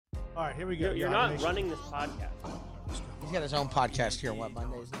All right, here we go. You're not running this podcast. He's got his own podcast here. What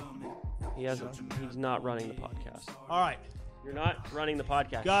Mondays? He's not running the podcast. All right. You're not running the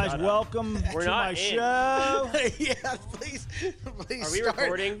podcast. Guys, welcome to my show. Yeah, please. Are we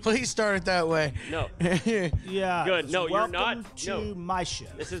recording? Please start it that way. No. Yeah. Good. No, you're not. Welcome to my show.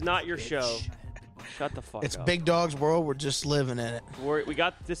 This is not your show. Shut the fuck It's up. Big Dog's world. We're just living in it. We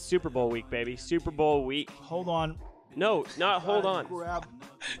got this Super Bowl week, baby. Super Bowl week. Hold on. No, not hold on. Grab.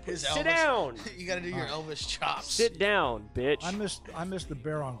 Sit down. You got to do your Elvis chops. Sit down, bitch. I missed the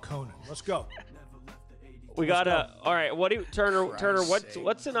bear on Conan. Let's go. We gotta. All right. What do you, Turner? Christ's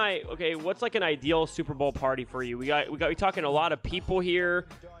What's an what's like an ideal Super Bowl party for you? We talking a lot of people here.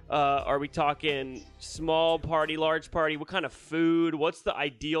 Are we talking small party, large party? What kind of food? What's the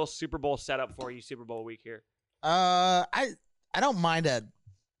ideal Super Bowl setup for you? Super Bowl week here. I don't mind a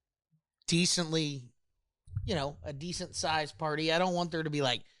decently, a decent sized party. I don't want there to be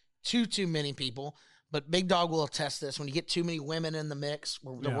like too many people. But Big Dog will attest this. When you get too many women in the mix,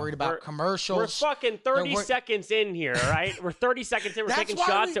 they're worried about commercials. We're fucking 30 seconds in here, all right? We're 30 seconds in. We're taking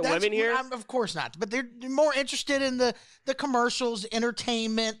shots at women here. Of course not. But they're more interested in the commercials,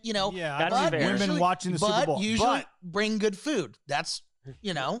 entertainment, Yeah, that's fair. Women watching the Super Bowl. But usually bring good food. That's,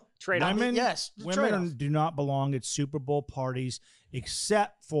 trade off. Women, yes, women do not belong at Super Bowl parties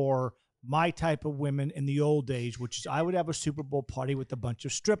except for my type of women in the old days, which is I would have a Super Bowl party with a bunch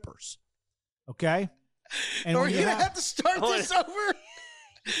of strippers. Okay? And Are you going to have to start this over?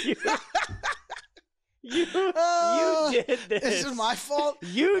 You did this. This is my fault.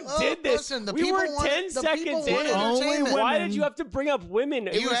 You did this. Listen, we were 10 seconds in. Why did you have to bring up women?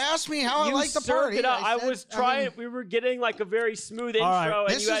 You asked me how I like the party. I was trying. We were getting like a very smooth intro. Right.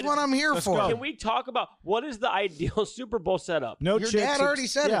 And this is what I'm here for. Can we talk about what is the ideal Super Bowl setup? No Your chicks. dad already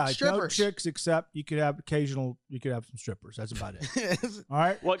said it. Strippers. No chicks except you could have some strippers. That's about it. All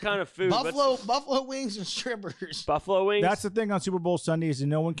right. What kind of food? Buffalo wings and strippers. Buffalo wings. That's the thing on Super Bowl Sunday is that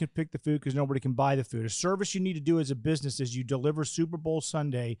no one can pick the food because nobody can buy the food. A service you need to do as a business is you deliver Super Bowl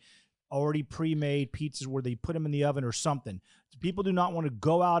Sunday already pre-made pizzas where they put them in the oven or something. People do not want to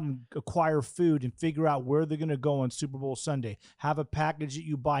go out and acquire food and figure out where they're going to go on Super Bowl Sunday. Have a package that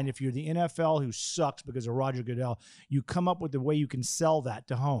you buy, and if you're the NFL, who sucks because of Roger Goodell, you come up with a way you can sell that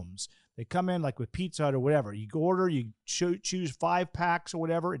to homes. They come in like with Pizza Hut or whatever. You order, you choose 5 packs or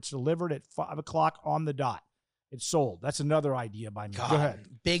whatever. It's delivered at 5 o'clock on the dot. It's sold. That's another idea by me. God, go ahead.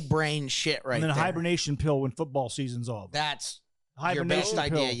 Big brain shit right there. And then a hibernation pill when football season's over. That's your Hibernation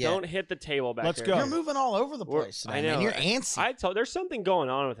best pill. idea yet. Don't hit the table back Let's there. go. You're moving all over the place. I know. Man. You're antsy. There's something going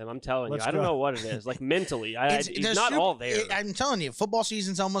on with him. I'm telling Let's you. I don't go. know what it is. Like mentally, he's not all there. I'm telling you, football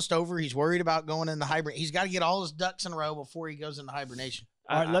season's almost over. He's worried about going into hibernation. He's got to get all his ducks in a row before he goes into hibernation.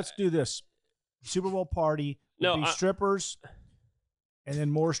 All right, let's do this. Super Bowl party would be strippers and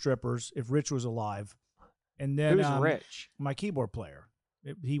then more strippers if Rich was alive. And then who's Rich? My keyboard player.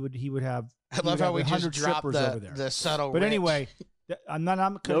 He would have. I love how we just dropped over there. the subtle. But Rich. anyway, I'm not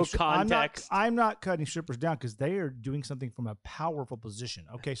cutting. No context. I'm not cutting strippers down because they are doing something from a powerful position.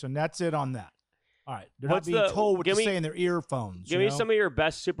 Okay, so that's it on that. All right, they're not being told what to say in their earphones. Give me some of your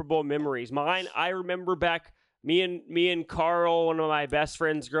best Super Bowl memories. Mine, I remember back me and Carl, one of my best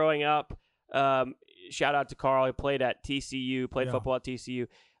friends growing up. Shout out to Carl. He played at TCU, football at TCU.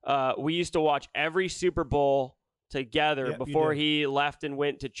 We used to watch every Super Bowl together before he left and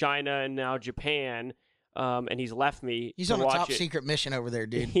went to China and now Japan. And he's left me. He's to on a watch top it. secret mission over there,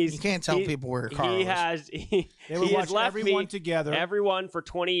 dude. You can't tell people where Carl is. They would he watch has left everyone me, together. Everyone for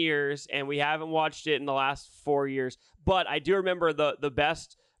 20 years, and we haven't watched it in the last 4 years. But I do remember the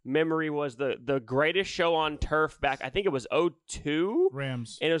best memory was the greatest show on turf back. I think it was 2002.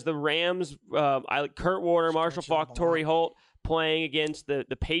 Rams. And it was the Rams. Kurt Warner, Marshall Faulk, Torrey Holt playing against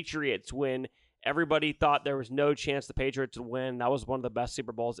the Patriots when everybody thought there was no chance the Patriots would win. That was one of the best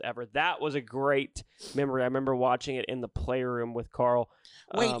Super Bowls ever. That was a great memory. I remember watching it in the playroom with Carl.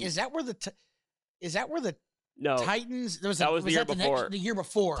 Wait, is that where the Titans? That was the year before. The year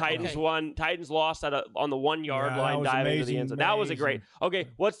before. Titans won. Titans lost on the 1 yard line, diving into the end zone. That was a great. Okay,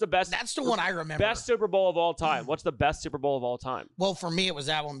 what's the best? That's the one I remember. Best Super Bowl of all time. What's the best Super Bowl of all time? Well, for me, it was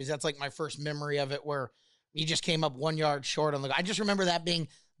that one because that's like my first memory of it, where he just came up 1 yard short on the. I just remember that being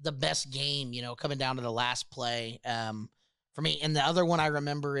the best game, coming down to the last play for me. And the other one I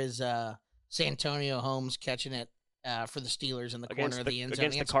remember is Santonio Holmes catching it for the Steelers in the corner of the end zone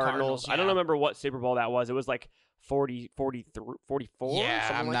against the Cardinals. I don't remember what Super Bowl that was. It was like 40, 43, 44.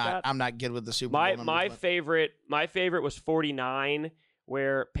 Yeah, I'm not good with the Super Bowl numbers. My favorite was 49,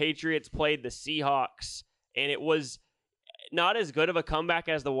 where Patriots played the Seahawks, and it was not as good of a comeback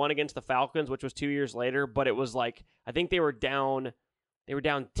as the one against the Falcons, which was 2 years later. But it was like I think they were down They were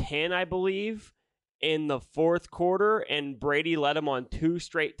down 10, I believe, in the fourth quarter, and Brady led them on 2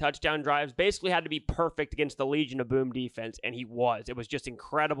 straight touchdown drives. Basically had to be perfect against the Legion of Boom defense, and he was. It was just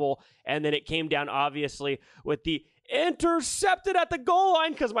incredible. And then it came down, obviously, with the intercepted at the goal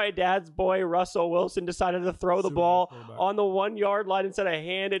line because my dad's boy, Russell Wilson, decided to throw the ball on the 1-yard line instead of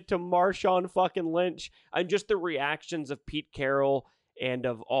hand it to Marshawn fucking Lynch. And just the reactions of Pete Carroll and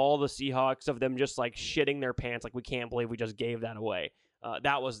of all the Seahawks, of them just like shitting their pants, like, we can't believe we just gave that away.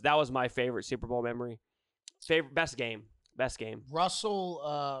 That was my favorite Super Bowl memory. Best game.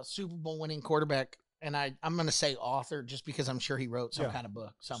 Russell, Super Bowl winning quarterback, and I'm going to say author just because I'm sure he wrote some kind of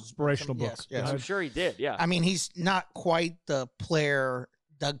book. Some inspirational book. Yes. I'm sure he did, yeah. I mean, he's not quite the player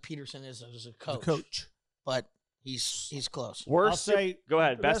Doug Peterson is as a coach. But he's close. I'll say, go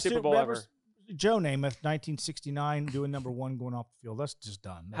ahead, best Super Bowl ever. Joe Namath, 1969, doing number 1 going off the field. That's just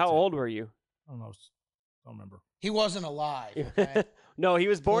done. How old were you? I don't know. I don't remember. He wasn't alive. Okay? No, he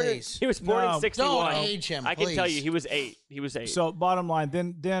was born. In 61. Don't age him. I can tell you, he was 8. So bottom line,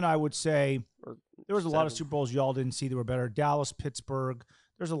 then I would say there was a lot of Super Bowls y'all didn't see that were better. Dallas, Pittsburgh.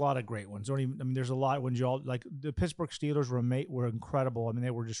 There's a lot of great ones. There's a lot when y'all like the Pittsburgh Steelers were incredible. I mean, they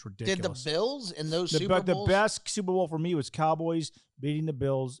were just ridiculous. Did the Bills in those Super Bowls? The best Super Bowl for me was Cowboys beating the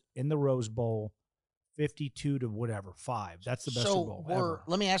Bills in the Rose Bowl, 52-5. That's the best Super Bowl ever.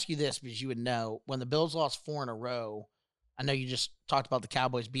 Let me ask you this, because you would know, when the Bills lost 4 in a row, I know you just talked about the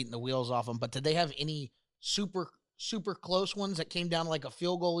Cowboys beating the wheels off them, but did they have any super close ones that came down to like a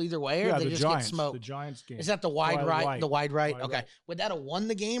field goal either way, or they just Giants, get smoked? The Giants game. Is that the wide right? The wide right? Wide okay. right. Would that have won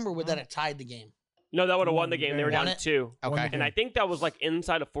the game, or would that have tied the game? No, that would have won the game. They were down 2. Okay. And I think that was like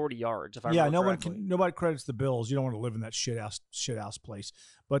inside of 40 yards, if I remember correctly. Nobody credits the Bills. You don't want to live in that shit house place.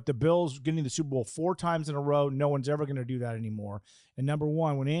 But the Bills getting the Super Bowl 4 times in a row, no one's ever going to do that anymore. And number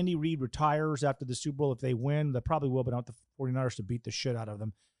 1, when Andy Reid retires after the Super Bowl, if they win, they probably will, but I want the 49ers to beat the shit out of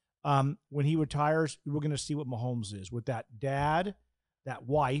them. When he retires, we're going to see what Mahomes is with that dad, that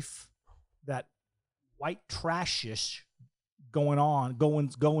wife, that white trashish goings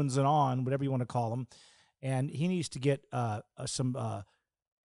on, whatever you want to call them. And he needs to get some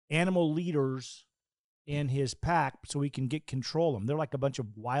animal leaders in his pack so he can get control of them. They're like a bunch of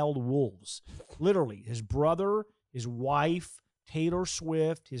wild wolves. Literally, his brother, his wife, Taylor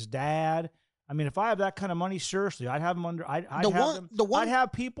Swift, his dad. I mean, if I have that kind of money, seriously, I'd have them under. I'd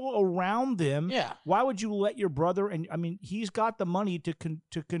have people around them. Yeah. Why would you let your brother? And I mean, he's got the money to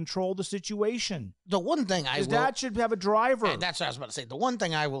control the situation. The one thing his dad should have a driver. And that's what I was about to say. The one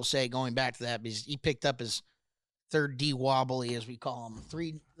thing I will say, going back to that, because he picked up his third D wobbly, as we call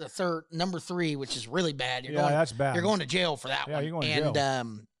him, number 3, which is really bad. That's bad. You're going to jail for that one. Yeah, you're going to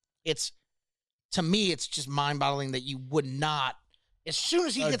jail. It's, to me, it's just mind-boggling that you would not. As soon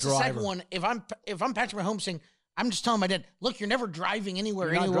as he gets the second one, if I'm Patrick Mahomes saying, I'm just telling my dad, look, you're never driving anywhere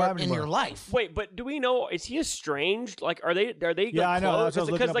in your life. Wait, but do we know, is he estranged? Like, are they? Yeah, I know. That's what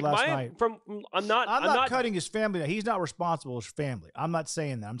I was looking up last night. I'm not cutting his family. He's not responsible for his family. I'm not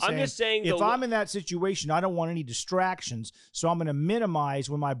saying that. I'm just saying if I'm in that situation, I don't want any distractions. So I'm going to minimize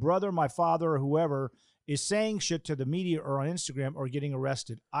when my brother, my father, or whoever is saying shit to the media or on Instagram or getting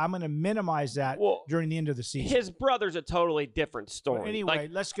arrested. I'm going to minimize that during the end of the season. His brother's a totally different story. Well, anyway,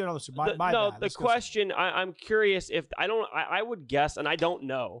 let's get on this. My no, bad. the question, I'm curious if I would guess, and I don't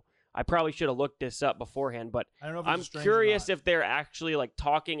know. I probably should have looked this up beforehand, but I don't know if I'm curious if they're actually like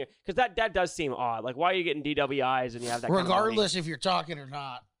talking, because that does seem odd. Like, why are you getting DWIs and you have that? Regardless if you're talking or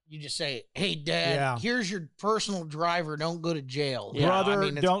not. You just say, hey, Dad, here's your personal driver. Don't go to jail. Yeah. Brother,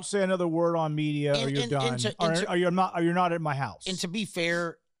 don't say another word on media or you're done. Or you're not at my house. And to be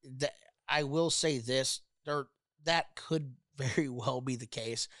fair, I will say this. That could very well be the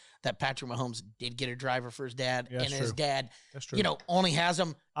case that Patrick Mahomes did get a driver for his dad. Yeah, and his dad, that's true. Only has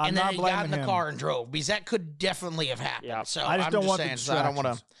him. And then he got in the car and drove. Because that could definitely have happened. Yeah. So I just don't want saying, the so I don't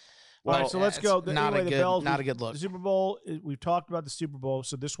want to. All right, so let's go. Not a good look. The Super Bowl, we've talked about the Super Bowl.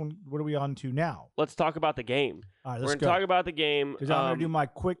 So this one, what are we on to now? Let's talk about the game. All right, we're going to talk about the game. Because I'm going to do my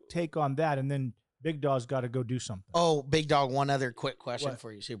quick take on that, and then Big Dog's got to go do something. Oh, Big Dog, one other quick question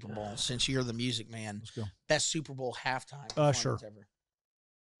for you, Super Bowl, since you're the music man. Let's go. Best Super Bowl halftime Usher.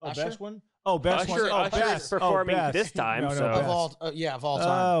 ever. Best one? Oh, best Usher, one. Usher's performing this time. Of all time.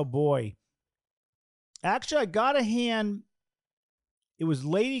 Oh, boy. Actually, I got a hand. It was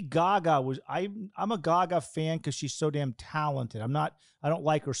Lady Gaga. I'm a Gaga fan because she's so damn talented. I don't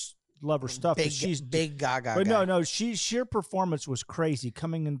like her, love her stuff. She's big Gaga. But no, she's sheer performance was crazy.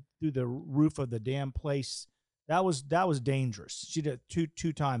 Coming in through the roof of the damn place, that was dangerous. She did it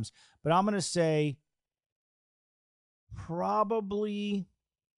two times. But I'm gonna say probably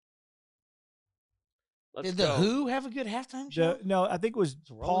Let's Did the go. Who have a good halftime show? No, I think it was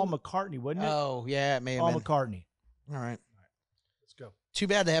Paul Rolling? McCartney, wasn't it? Oh, yeah, it may have Paul been. McCartney. All right. Let's go. Too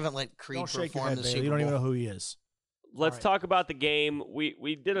bad they haven't let Creed Don't shake your perform head, the Bailey. Super You don't even know Bowl. who he is. Let's right. talk about the game.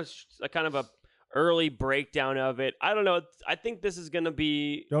 We did a kind of a early breakdown of it. I don't know. I think this is going to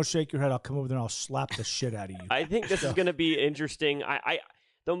be. Don't shake your head. I'll come over there and I'll slap the shit out of you. I think this is going to be interesting.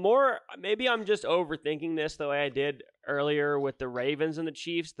 The more maybe I'm just overthinking this the way I did earlier with the Ravens and the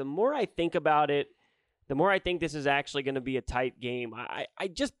Chiefs. The more I think about it, the more I think this is actually going to be a tight game. I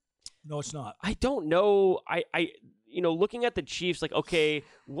just No, it's not. I don't know. Looking at the Chiefs, like, okay,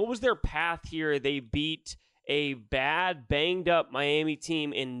 what was their path here? They beat a bad, banged up Miami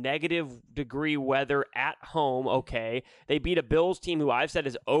team in negative degree weather at home. Okay. They beat a Bills team who I've said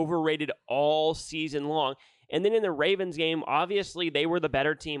is overrated all season long. And then in the Ravens game, obviously they were the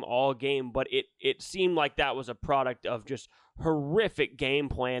better team all game, but it seemed like that was a product of just horrific game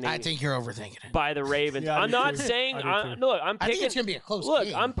planning. I think you're overthinking it. By the Ravens. Yeah, I I'm do not too. saying. I do too. Look, I'm I picking. think it's going to be a close Look,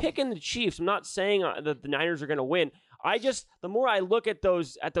 game. I'm picking the Chiefs. I'm not saying that the Niners are going to win. The more I look at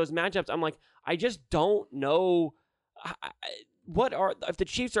those matchups, I'm like, I just don't know if the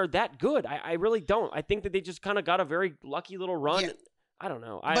Chiefs are that good. I really don't. I think that they just kind of got a very lucky little run. Yeah. I don't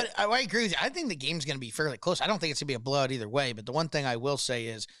know. But I agree with you. I think the game's going to be fairly close. I don't think it's going to be a blowout either way. But the one thing I will say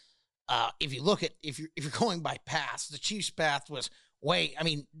is, if you're going by paths, the Chiefs' path was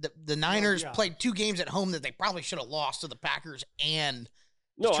the Niners played 2 games at home that they probably should have lost to the Packers and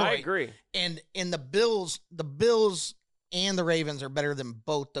Detroit. I agree. And the Bills and the Ravens are better than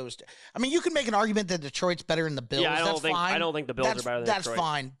both those. I mean, you can make an argument that Detroit's better than the Bills. Yeah, I don't think the Bills are better than That's Detroit.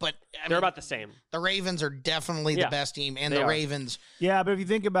 fine, but They're about the same. The Ravens are definitely the best team, and the Ravens. Yeah, but if you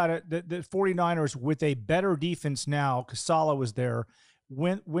think about it, the 49ers with a better defense now, because Saleh was there,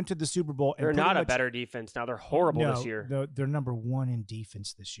 went to the Super Bowl. And They're not a better defense now. They're horrible this year. No, they're number 1 in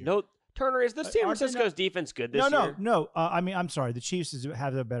defense this year. No, Turner, is the San Francisco's defense good this year? No. I'm sorry. The Chiefs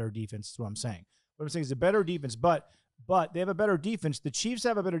have a better defense. That's what I'm saying. What I'm saying is a better defense, but they have a better defense. The Chiefs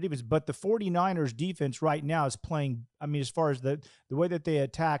have a better defense, but the 49ers defense right now is playing, as far as the way that they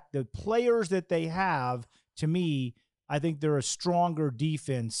attack, the players that they have, to me, I think they're a stronger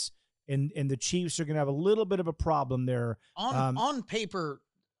defense, and the Chiefs are going to have a little bit of a problem there. On paper,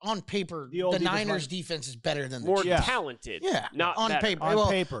 the Niners' defense is better than the more Chiefs. talented. Yeah, not on better. paper. On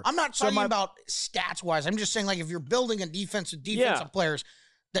paper. I'm not talking about stats wise. I'm just saying, like, if you're building a defensive players,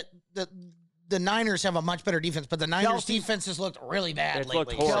 that the Niners have a much better defense, but the Niners' defense has looked really bad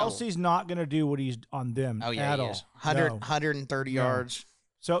lately. Kelsey's not going to do what he's on them. Oh yeah, at he all. is. 130 yards.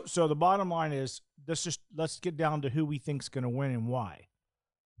 So the bottom line is, let's get down to who we think's going to win and why,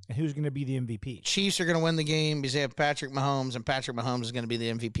 and who's going to be the MVP. Chiefs are going to win the game because they have Patrick Mahomes, and Patrick Mahomes is going to be the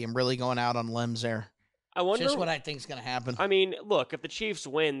MVP. I'm really going out on limbs there. I wonder. Just what I think is going to happen. I mean, look, if the Chiefs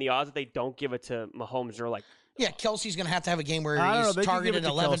win, the odds that they don't give it to Mahomes are like. Yeah, Kelsey's going to have a game where know, he's targeted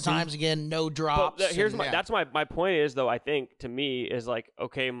 11 times again, no drops. That's my point is, though, I think, to me, is like,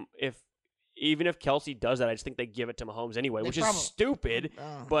 okay, even if Kelsey does that, I just think they give it to Mahomes anyway, which is stupid,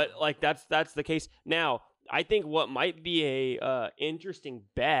 but like that's the case. Now, I think what might be a interesting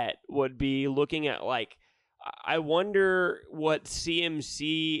bet would be looking at, like, I wonder what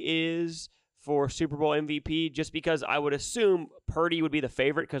CMC is for Super Bowl MVP, just because I would assume Purdy would be the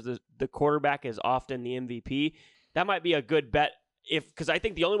favorite because the quarterback is often the MVP. That might be a good bet because I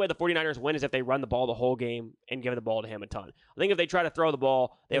think the only way the 49ers win is if they run the ball the whole game and give the ball to him a ton. I think if they try to throw the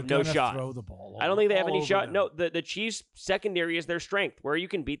ball, they have no shot. Throw the ball I don't think they have any shot. Them. No, the Chiefs' secondary is their strength. Where you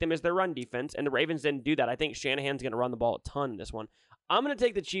can beat them is their run defense, and the Ravens didn't do that. I think Shanahan's going to run the ball a ton in this one. I'm going to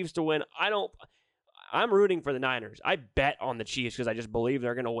take the Chiefs to win. I'm rooting for the Niners. I bet on the Chiefs because I just believe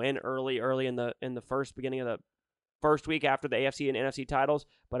they're going to win early in the beginning of the first week after the AFC and NFC titles.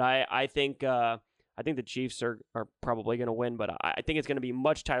 But I think the Chiefs are probably going to win, but I think it's going to be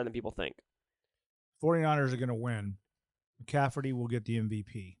much tighter than people think. 49ers are going to win. McCaffrey will get the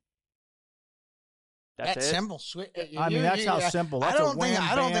MVP. That's simple. That's how simple. That's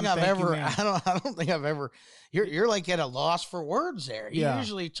I don't think I've ever. You're like at a loss for words there. You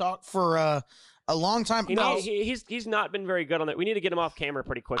usually talk for a long time. He's not been very good on that. We need to get him off camera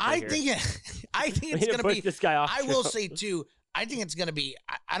pretty quickly. I think it's going to be this guy off. I will say too. I think it's going to be.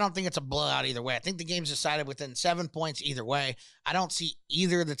 I don't think it's a blowout either way. I think the game's decided within 7 points either way. I don't see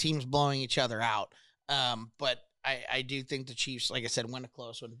either of the teams blowing each other out. But I do think the Chiefs, like I said, win a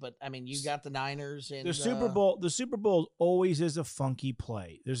close one. But I mean, you got the Niners and the Super Bowl. The Super Bowl always is a funky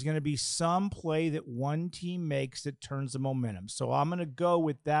play. There's going to be some play that one team makes that turns the momentum. So I'm going to go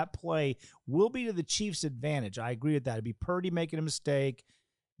with that play. Will be to the Chiefs' advantage. I agree with that. It'd be Purdy making a mistake,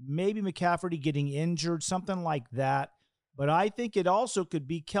 maybe McCaffrey getting injured, something like that. But I think it also could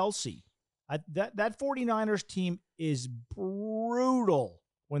be Kelsey. That 49ers team is brutal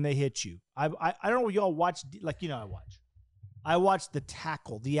when they hit you. I don't know if y'all watch, I watch the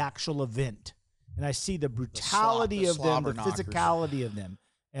tackle, the actual event, and I see the brutality of them, the physicality of them,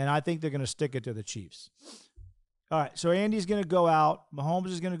 and I think they're going to stick it to the Chiefs. All right, so Andy's going to go out. Mahomes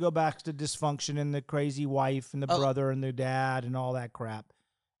is going to go back to dysfunction and the crazy wife and the brother and the dad and all that crap.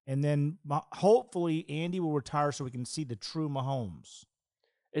 And then hopefully Andy will retire so we can see the true Mahomes.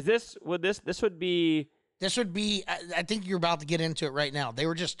 This would be, I think you're about to get into it right now. They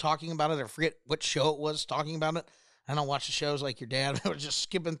were just talking about it. I forget what show it was talking about it. I don't watch the shows like your dad. I was just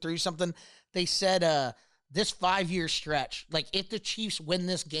skipping through something. They said this 5-year stretch, like if the Chiefs win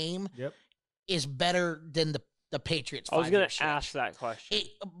this game, is better than the Patriots. I was going to ask that question.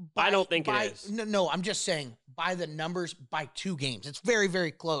 I don't think it is. No, I'm just saying by the numbers, by 2 games. It's very,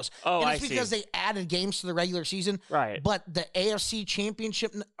 very close. Oh, and it's because they added games to the regular season. Right. But the AFC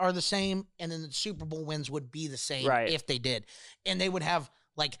Championship are the same, and then the Super Bowl wins would be the same if they did. And they would have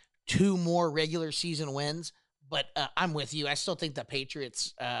like 2 more regular season wins. But I'm with you. I still think the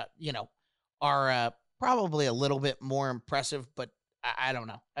Patriots, are probably a little bit more impressive, but I don't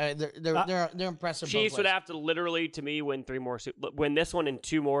know. They're impressive. Chiefs would have to literally, to me, win 3 more. Win this one and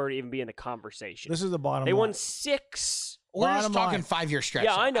 2 more to even be in the conversation. This is the bottom. They won 6. We're just talking 5-year stretch.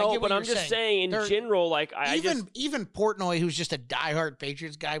 Yeah, I know, but I'm just saying in general, like even Portnoy, who's just a diehard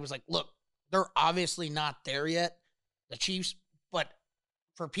Patriots guy, was like, "Look, they're obviously not there yet, the Chiefs." But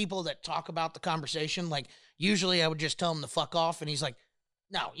for people that talk about the conversation, like usually I would just tell them to fuck off, and he's like,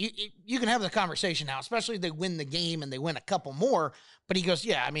 no, you can have the conversation now, especially if they win the game and they win a couple more. But he goes,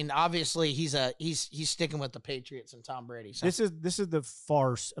 yeah, I mean, obviously he's sticking with the Patriots and Tom Brady. So. This is the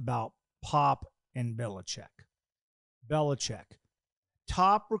farce about Pop and Belichick. Belichick,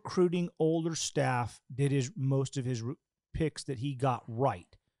 top recruiting older staff, did most of his picks that he got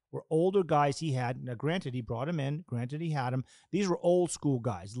right. Were older guys he had. Now, granted, he brought him in. Granted, he had him. These were old school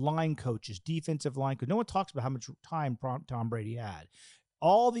guys, line coaches, defensive line coaches. No one talks about how much time Tom Brady had.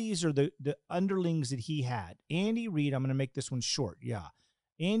 All these are the underlings that he had. Andy Reid, I'm going to make this one short. Yeah.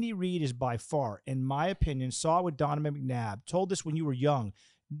 Andy Reid is by far, in my opinion, saw it with Donovan McNabb, told this when you were young.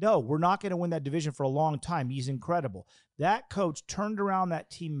 No, we're not going to win that division for a long time. He's incredible. That coach turned around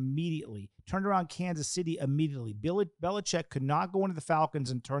that team immediately, turned around Kansas City immediately. Belichick could not go into the Falcons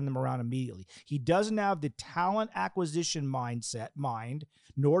and turn them around immediately. He doesn't have the talent acquisition mind,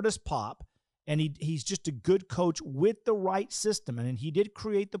 nor does Pop. And he's just a good coach with the right system. And he did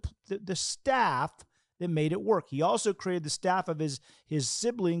create the staff that made it work. He also created the staff of his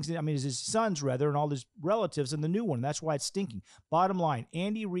siblings, his sons rather, and all his relatives in the new one. That's why it's stinking. Bottom line,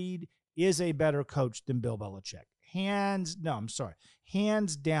 Andy Reid is a better coach than Bill Belichick. Hands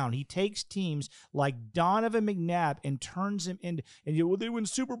down. He takes teams like Donovan McNabb and turns them into, and they win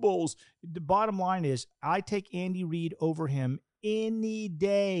Super Bowls. The bottom line is I take Andy Reid over him any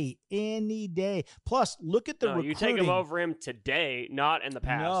day. Plus, look at the recruiting. You take him over him today, not in the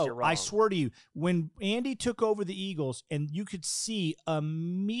past. No, you're wrong. I swear to you, when Andy took over the Eagles, and you could see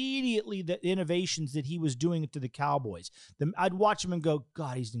immediately the innovations that he was doing to the Cowboys. I'd watch him and go,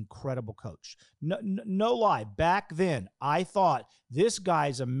 God, he's an incredible coach. No lie. Back then, I thought this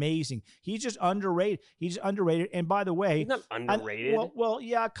guy's amazing. He's just underrated. And by the way, he's not underrated. Well,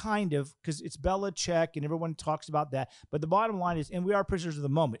 yeah, kind of, because it's Belichick and everyone talks about that. But the bottom line is, and we are prisoners of the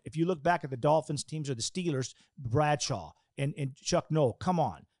moment. If you look back at the Dolphins teams or the Steelers, Bradshaw and Chuck Noll, come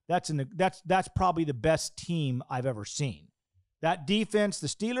on, that's probably the best team I've ever seen. That defense, the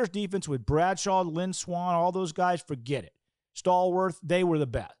Steelers defense with Bradshaw, Lynn Swann, all those guys, forget it. Stallworth, they were the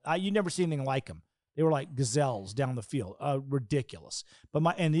best. You never see anything like them. They were like gazelles down the field, ridiculous. But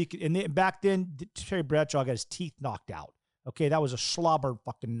back then, Terry Bradshaw got his teeth knocked out. Okay, that was a slobber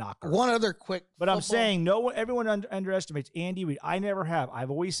fucking knocker. One other quick, but I'm saying everyone underestimates Andy Reid. I never have.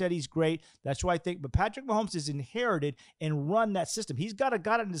 I've always said he's great. That's why I think. But Patrick Mahomes has inherited and run that system. He's got it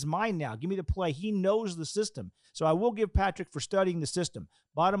in his mind now. Give me the play. He knows the system. So I will give Patrick for studying the system.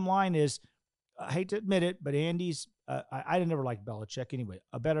 Bottom line is, I hate to admit it, but Andy's. I never liked Belichick anyway.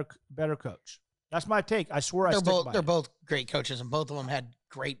 A better coach. That's my take. I swear they're both great coaches, and both of them had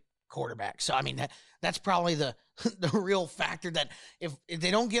great quarterbacks. So I mean that's probably the real factor that if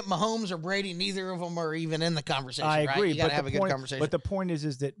they don't get Mahomes or Brady, neither of them are even in the conversation. I agree. Right? You got to have a good conversation. But the point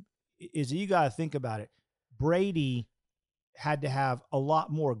is that you got to think about it. Brady had to have a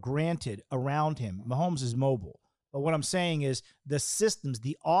lot more granted around him. Mahomes is mobile. But what I'm saying is the systems,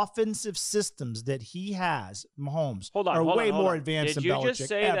 the offensive systems that he has, Mahomes, Hold are on, way hold more on. advanced Did than you Belichick just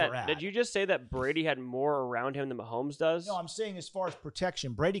say ever that? had. Did you just say that Brady had more around him than Mahomes does? No, I'm saying as far as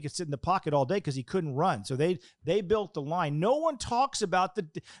protection, Brady could sit in the pocket all day because he couldn't run. So they built the line. No one talks about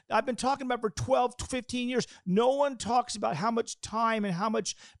I've been talking about for 12, 15 years. No one talks about how much time and how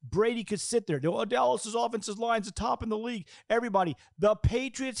much Brady could sit there. Dallas's offensive line's the top in the league. Everybody. The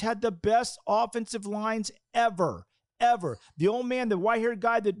Patriots had the best offensive lines ever. The old man, the white-haired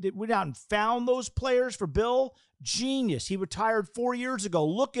guy that went out and found those players for Bill, genius. He retired 4 years ago.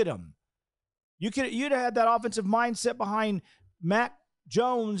 Look at him. You'd have had that offensive mindset behind Mac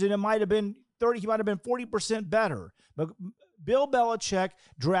Jones, and it might have been 30. He might have been 40% better. But Bill Belichick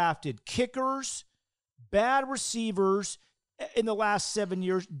drafted kickers, bad receivers in the last 7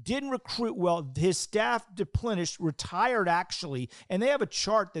 years, didn't recruit well. His staff deplenished, retired actually, and they have a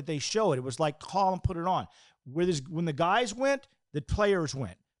chart that they show it. It was like call and put it on. When the guys went, the players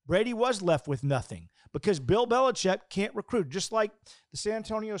went. Brady was left with nothing because Bill Belichick can't recruit, just like the San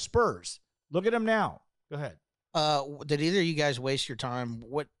Antonio Spurs. Look at him now. Go ahead. Did either of you guys waste your time?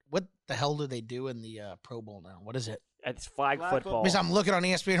 What the hell do they do in the Pro Bowl now? What is it? It's flag football. Because I'm looking on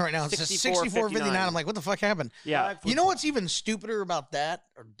ESPN right now. It says 64-59. I'm like, what the fuck happened? Yeah. You know what's even stupider about that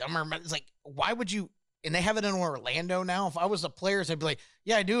or dumber? It's like, why would you? And they have it in Orlando now. If I was the players, I'd be like,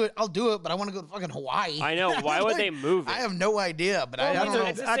 yeah, I do it. I'll do it, but I want to go to fucking Hawaii. I know. Why would they move it? I have no idea, but I don't know.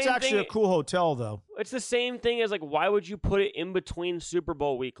 It's That's actually a cool hotel, though. It's the same thing as, like, why would you put it in between Super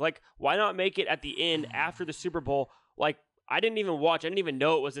Bowl week? Like, why not make it at the end after the Super Bowl? Like, I didn't even watch. I didn't even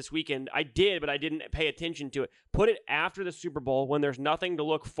know it was this weekend. I did, but I didn't pay attention to it. Put it after the Super Bowl when there's nothing to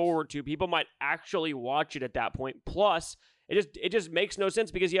look forward to. People might actually watch it at that point. Plus, it just makes no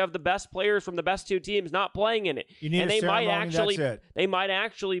sense because you have the best players from the best two teams not playing in it. You need and a ceremony, they might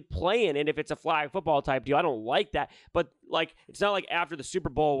actually play in it if it's a flag football type deal. I don't like that. But like it's not like after the Super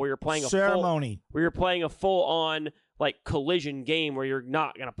Bowl where you're playing a full on like collision game where you're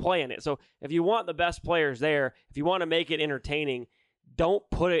not going to play in it. So if you want the best players there, if you want to make it entertaining, don't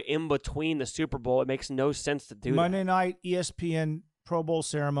put it in between the Super Bowl. It makes no sense to do Monday night, ESPN Pro Bowl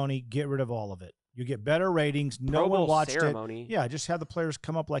ceremony, get rid of all of it. You get better ratings. No one watched it. Yeah, just have the players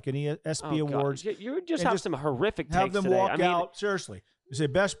come up like an ESPY Awards. You just have some horrific takes have them today. walk out. Seriously. You say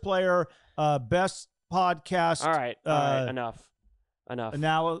best player, best podcast. All right. Enough.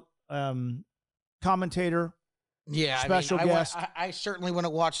 Now, commentator. Yeah, special guest. I certainly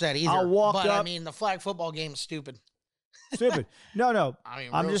wouldn't watch that either. I'll walk but up. I mean, the flag football game is stupid. Stupid. No.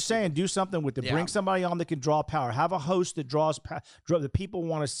 I'm just stupid. saying, do something with it. Yeah. Bring somebody on that can draw power. Have a host that draws that people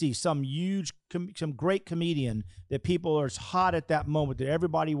want to see. Some some great comedian that people are hot at that moment that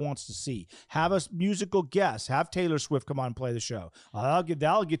everybody wants to see. Have a musical guest. Have Taylor Swift come on and play the show.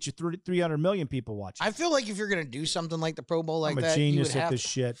 That'll get you 300 million people watching. I feel like if you're gonna do something like the Pro Bowl like I'm that, a genius you would at have this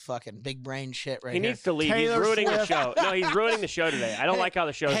shit. Fucking big brain shit right He here. needs to leave. Taylor he's ruining Swift. the show. No, he's ruining the show today. I don't like how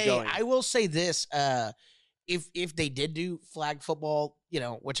the show's going. I will say this. If they did do flag football,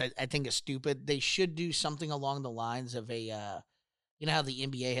 which I think is stupid, they should do something along the lines of a, you know how the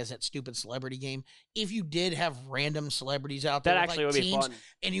NBA has that stupid celebrity game? If you did have random celebrities out there, That with, actually like, would be teams, fun.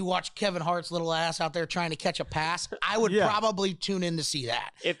 and you watch Kevin Hart's little ass out there trying to catch a pass, I would probably tune in to see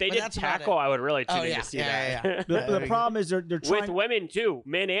that. If they But did that's about tackle, it. I would really tune Oh, in yeah. to see Yeah, that. The problem is they're trying With women too,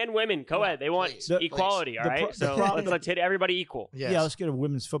 men and women, co-ed. They want Please. equality. All The right, the so problem- let's hit everybody equal. Yes. Yeah, let's get a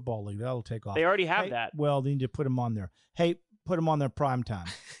women's football league. That'll take off. They already have Hey, that. Well, they need to put them on there. Hey, put them on their prime time.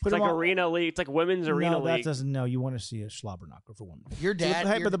 It's like arena league. It's like women's arena no, that league. doesn't. No, you want to see a slobberknocker for women. Your dad.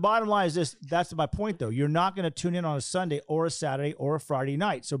 Hey, but the bottom line is this. That's my point, though. You're not going to tune in on a Sunday or a Saturday or a Friday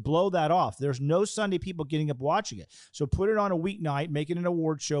night. So blow that off. There's no Sunday people getting up watching it. So put it on a weeknight, make it an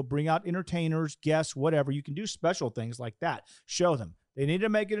award show, bring out entertainers, guests, whatever. You can do special things like that. Show them. They need to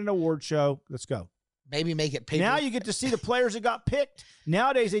make it an award show. Let's go. maybe make it paper. Now you get to see the players that got picked.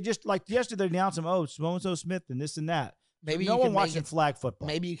 Nowadays, they just, like yesterday, they announced them, so-and-so Smith and this and that. Maybe no you one can watching make it, flag football.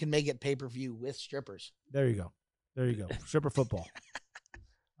 Maybe you can make it pay-per-view with strippers. There you go. Stripper football.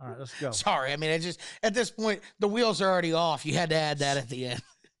 All right, let's go. Sorry, I mean, at this point, the wheels are already off. You had to add that at the end.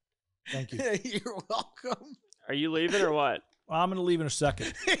 Thank you. You're welcome. Are you leaving or what? Well, I'm going to leave in a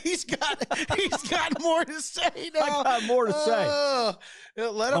second. He's got more to say now. I got more to say.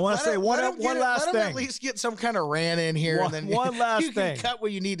 Let him, I want to say one last let him thing. at least get some kind of rant in here. One- and then one last you thing. can cut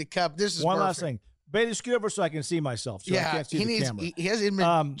what you need to cut. This is One perfect. last thing. Bailey, scoot over so I can see myself. So I Yeah, can't see he the needs. camera. He hasn't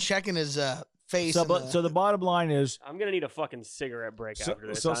been checking his face. So the bottom line is, I'm gonna need a fucking cigarette break So- after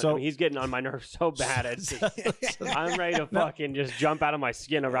this. so- I mean, he's getting on my nerves so bad. It's just, I'm ready to fucking just jump out of my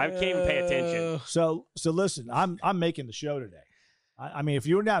skin over. I can't even pay attention. so listen. I'm making the show today. I mean, if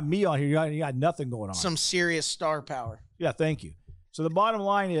you're not me on here, you got nothing going on. some serious star power. Yeah, thank you. So the bottom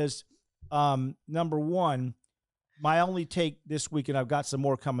line is, number one, my only take this week, and I've got some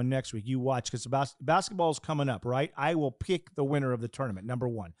more coming next week. You watch, because basketball is coming up, right? I will pick the winner of the tournament, number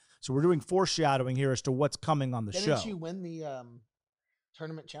one. So we're doing foreshadowing here as to what's coming on the show. Didn't you win the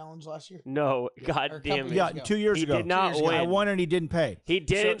tournament challenge last year? No, God damn it. Yeah, 2 years ago. He did not win. I won and he didn't pay. He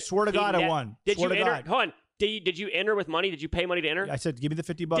didn't. So, swear to God, I won. Did swear you to enter? God. Hold on. Did you enter with money? Did you pay money to enter? I said, give me the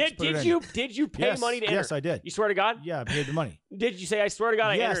 $50. Did you pay money to enter? Yes, I did. You swear to God? Yeah, I paid the money. Did you say, I swear to God,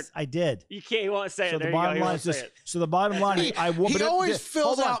 I entered? Yes, I did. You can't. You won't say So it. There the bottom you go. line is this. So the bottom line is, I will. He always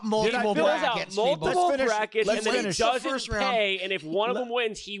fills out multiple brackets. Multiple brackets, Let's and then finish. he doesn't pay. And if one of them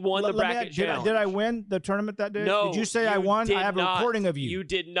wins, he won the bracket challenge. Did I win the tournament that day? No. Did you say I won? I have a recording of you. You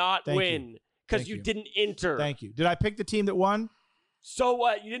did not win because you didn't enter. Thank you. Did I pick the team that won? So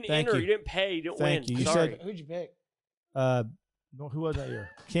what? You didn't enter. You didn't pay. You didn't win. Thank you. You Sorry. said who'd you pick? No, who was that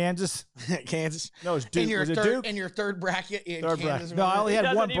year? Kansas. Kansas. No, it was Duke. Was it Duke? In your third bracket. Third bracket. No, I only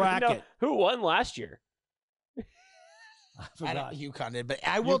had one bracket. Who won last year? I don't, UConn did, but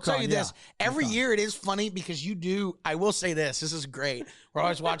I will tell you this: every year it is funny because you do. I will say this: this is great. We're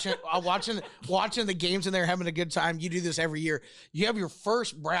always watching the games and they're having a good time. You do this every year. You have your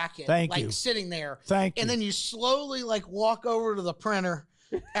first bracket, sitting there, and then you slowly walk over to the printer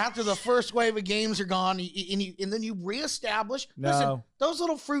after the first wave of games are gone, and then you reestablish. No. Listen, those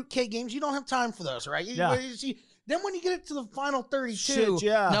little fruitcake games, you don't have time for those, right? Then when you get it to the final 32,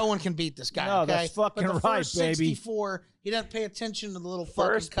 no one can beat this guy. No, that's fucking but the right, first baby. 64, he doesn't pay attention to the little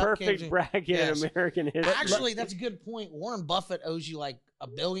first fucking perfect bracket in American history. Actually, that's a good point. Warren Buffett owes you $1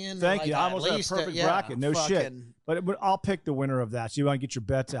 billion. Thank you. I almost had a perfect bracket. No shit. But I'll pick the winner of that. So you want to get your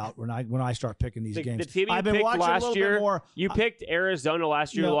bets out when I start picking these games. The team you I've been picked watching last a little year. bit more. You picked Arizona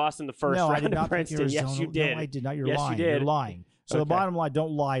last year. You lost in the first round. I did not to Princeton. Pick Arizona. Yes, you did. No, I did not. You're yes, lying. You did. You're lying. So the bottom line: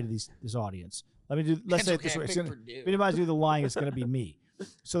 don't lie to this audience. Let's say it this way. If anybody's do the lying, it's going to be me.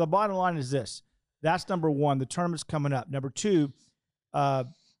 So the bottom line is this: that's number one. The tournament's coming up. Number two, I'm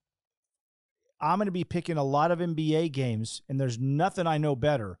going to be picking a lot of NBA games, and there's nothing I know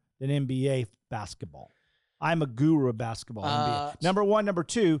better than NBA basketball. I'm a guru of basketball. NBA. Number one, number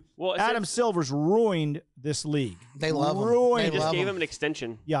two. Well, Adam Silver's ruined this league. They love him. They just gave him an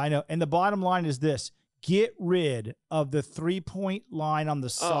extension. Yeah, I know. And the bottom line is this. Get rid of the 3-point line on the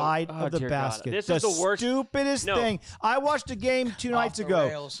side of the basket. This is the worst. Stupidest thing. I watched a game 2 nights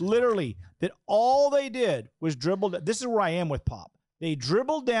ago, literally, that all they did was dribble. This is where I am with Pop. They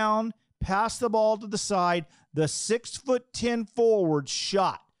dribbled down, passed the ball to the side. The 6'10" forward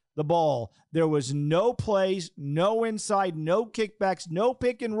shot the ball. There was no plays, no inside, no kickbacks, no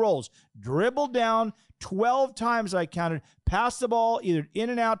pick and rolls. Dribbled down 12 times I counted, passed the ball either in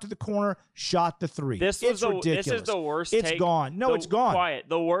and out to the corner, shot the three. It's ridiculous. This is the worst It's gone. No, it's gone. Quiet.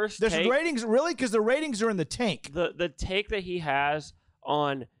 The worst There's ratings, really, because the ratings are in the tank. The take that he has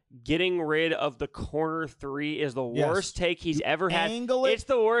on getting rid of the corner three is the worst take he's ever had. It's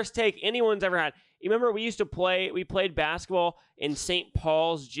the worst take anyone's ever had. You remember we played basketball in St.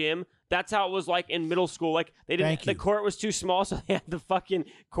 Paul's gym. That's how it was like in middle school. Like the court was too small, so they had the fucking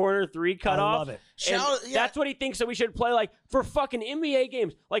corner three cut off. I love it. That's what he thinks that we should play like for fucking NBA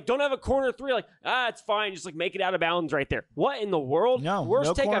games. Like, don't have a corner three. Like, it's fine. Just like make it out of bounds right there. What in the world? No,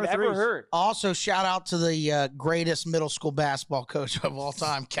 worst take I've ever heard. Also, shout out to the greatest middle school basketball coach of all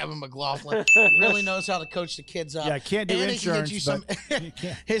time, Kevin McLaughlin. Really knows how to coach the kids up. Yeah, can't do insurance.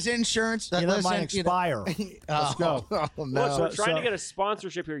 His insurance. He let mine expire. Let's go. Oh, no. Look, we're trying to get a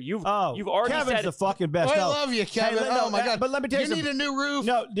sponsorship here. You've already Kevin's said the fucking best. I love you, Kevin. Oh my God! But let me tell you, need a new roof.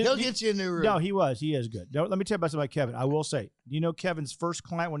 No, he'll get you a new roof. No, he is good. No, let me tell you about something about Kevin. I will say, do you know Kevin's first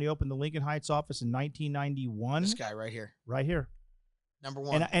client when he opened the Lincoln Heights office in 1991? This guy right here. Right here. Number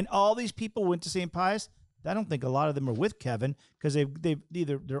one. And all these people went to St. Pius. I don't think a lot of them are with Kevin because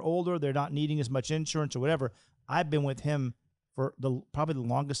they're older, they're not needing as much insurance or whatever. I've been with him for probably the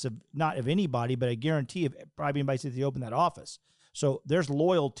longest of anybody, but I guarantee probably anybody since he opened that office. So there's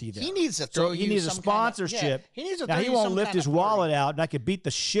loyalty there. He needs to throw he needs a sponsorship. He needs to now, throw he won't lift his wallet out, and I could beat the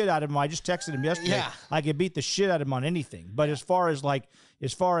shit out of him. I just texted him yesterday. Yeah. I could beat the shit out of him on anything. But as far as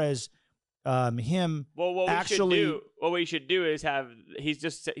him, what we should do is have he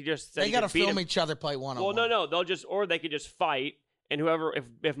just said they got to film each other play one-on-one. Well, no, they could just fight. And whoever,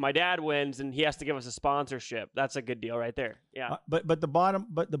 if my dad wins and he has to give us a sponsorship, that's a good deal right there. Yeah. But the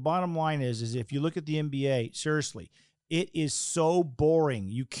bottom line is if you look at the NBA, seriously, It is so boring.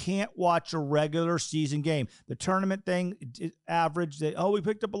 You can't watch a regular season game. The tournament thing, average. We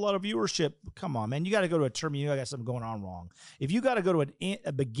picked up a lot of viewership. Come on, man. You got to go to a tournament. You got something going on wrong. If you got to go to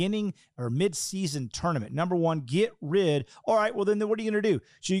a beginning or mid-season tournament, number one, get rid. All right, well, then what are you going to do?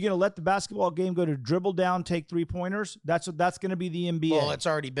 So you're going to let the basketball game go to dribble down, take 3-pointers? That's going to be the NBA. Well, it's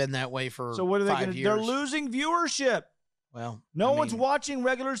already been that way for So what are they 5 going to do? years. They're losing viewership. Well, No one's watching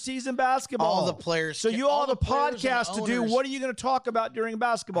regular season basketball. All the players. So you all have a players and podcast to do. owners- What are you going to talk about during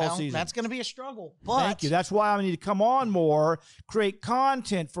basketball Well, season? that's going to be a struggle. But Thank you. That's why I need to come on more, create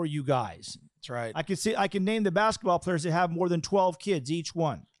content for you guys. That's right. I can name the basketball players that have more than 12 kids each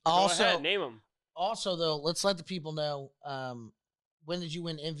one. Go ahead, name them. Also, though, let's let the people know. When did you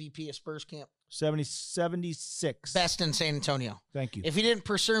win MVP at Spurs camp? 76. Best in San Antonio. Thank you. If he didn't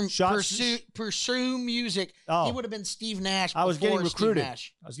pursue music, Oh. he would have been Steve Nash. I was getting before Steve recruited.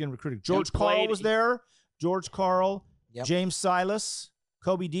 Nash. I was getting recruited. George Karl was there. George Karl, Yep. James Silas,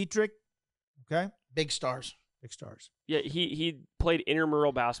 Kobe Dietrich. Okay. Big stars. Big stars. Yeah, he played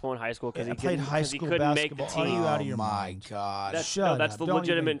intramural basketball in high school because I he played couldn't, high 'cause he school couldn't make the basketball. Are team. you out of your my mind? God. That's, Shut that's up. the Don't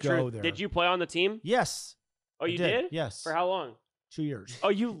legitimate even go truth. there. Did you play on the team? Yes. Oh, you I did? Yes. For how long? 2 years. Oh,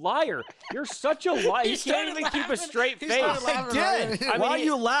 you liar! You're such a liar. You can't even keep a straight He face. started laughing. I did. I Why mean, are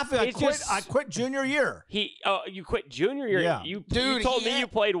you laughing? it's just- I quit junior year. You quit junior year. Yeah. You Dude, told he me had- you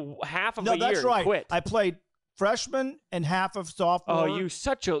played half of No, a year. that's and right. Quit. I played freshman and half of sophomore. Oh,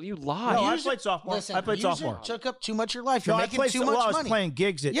 you lie. No, I Music- played sophomore. Listen, I played music sophomore. took up too much of your life. No, You're I making played. too much I was money. playing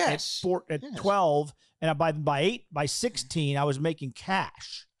gigs at Yes. 12, and by 16, I was making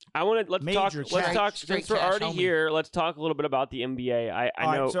cash. I want to let's Major talk. Let's cash. talk. Straight Since we're cash, already homie. here, let's talk a little bit about the NBA. I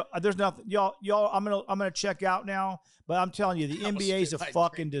All know. right, so there's nothing, y'all. I'm gonna check out now. But I'm telling you, the NBA is a spit my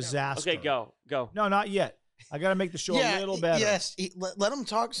fucking drink out. disaster. Okay, go. No, not yet. I got to make the show a little better. Yes. Let him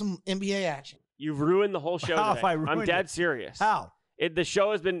talk some NBA action. You've ruined the whole show How have today. I I'm ruined dead it? serious. How? The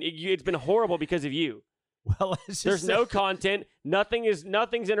show has been it's been horrible because of you. Well, let's There's just no say- content.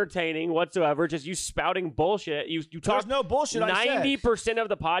 Nothing's entertaining whatsoever. Just you spouting bullshit. You There's talk. no bullshit. 90% of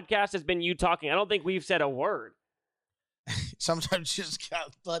the podcast has been you talking. I don't think we've said a word. Sometimes you just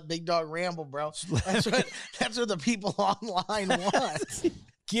got to let Big Dog ramble, bro. That's what the people online want.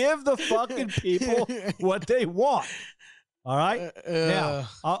 Give the fucking people what they want. All right. Now,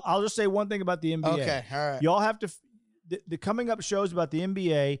 I'll just say one thing about the NBA. Okay, all right. Y'all have to. The coming up shows about the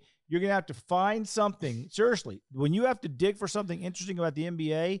NBA. You're gonna have to find something. Seriously, when you have to dig for something interesting about the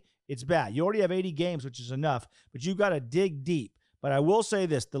NBA, it's bad. You already have 80 games, which is enough, but you got to dig deep. But I will say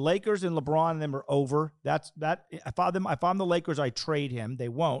this: the Lakers and LeBron and them are over. That's that. If I'm the Lakers, I trade him. They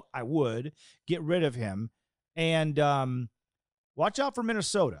won't. I would get rid of him. And watch out for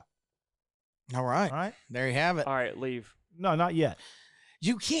Minnesota. All right. All right. There you have it. All right, leave. No, not yet.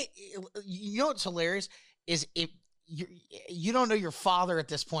 You can't. You know what's hilarious is if you don't know your father at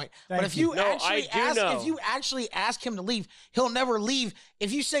this point. Thank But if you. you No, actually I do ask, know. if you actually ask him to leave, he'll never leave.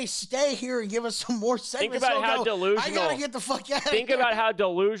 If you say stay here and give us some more segments, about he'll how go, I delusional- gotta get the fuck out of here. Think about how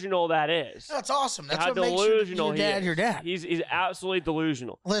delusional that is. That's awesome. That's how what makes delusional your he dad is. your dad. He's absolutely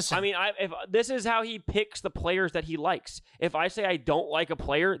delusional. Listen, I mean, if this is how he picks the players that he likes. If I say I don't like a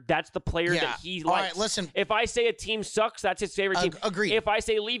player, that's the player that he All likes. right, listen. If I say a team sucks, that's his favorite team. Agreed. If I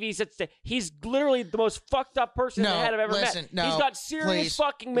say leave, he's literally the most fucked up person in the head I've ever listen, met. no, He's got serious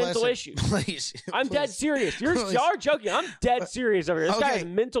fucking mental issues. Please. I'm dead serious. Y'all are joking. I'm dead serious over here. This guy has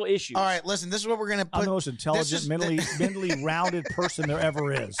mental issues. All right, listen. This is what we're gonna put. I'm the most intelligent, mentally rounded person there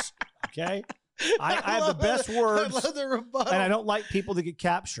ever is. Okay, I have the best words, I love the rebuttal. and I don't like people that get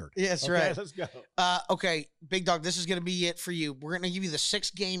captured. Yes, Okay, right. Let's go. Okay, Big Dog. This is gonna be it for you. We're gonna give you the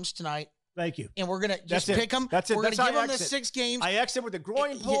 6 games tonight, Thank you. and we're gonna That's just it. pick them. That's it. We're That's gonna how give I them the exit. 6 games. I exit with the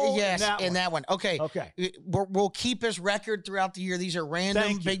groin pull. Yes, and and that one. Okay. Okay. We'll keep his record throughout the year. These are random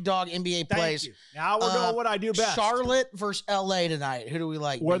Thank you. Big Dog NBA plays. Thank you. Now we're doing what I do best. Charlotte versus LA tonight. Who do we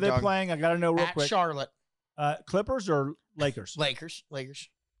like? Where are Big they Dog? playing? I got to know real At quick. Charlotte. Clippers or Lakers? Lakers.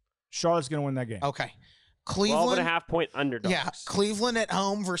 Charlotte's going to win that game. Okay. 12 Cleveland. and a half point underdogs. Yeah, Cleveland at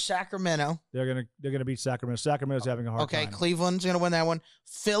home versus Sacramento. They're gonna beat Sacramento. Sacramento's having a hard Okay, time. Cleveland's gonna win that one.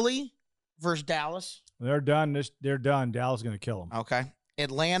 Philly versus Dallas. They're done. They're done. Dallas is going to kill them. Okay.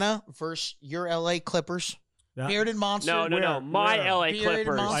 Atlanta versus your LA Clippers. Bearded Monster. No. My Where? LA Bearded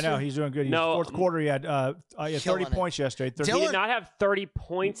Clippers. monster. I know he's doing good. No. Fourth quarter, he had 30 Killing it. points yesterday. 30, He Dylan- did not have 30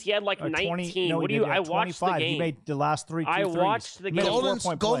 points. He had like 20 19. no, What he do you? did. He I had watched the 25. game. He made the last three. I threes. watched the He made a game. Golden,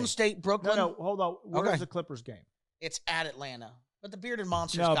 4-point Golden play. State, Brooklyn. No, hold on. Where's Okay. the Clippers game? It's at Atlanta. But the Bearded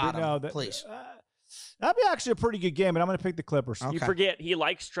Monster's No, got but no. him. Please. That'd be actually a pretty good game, but I'm going to pick the Clippers. Okay. You forget he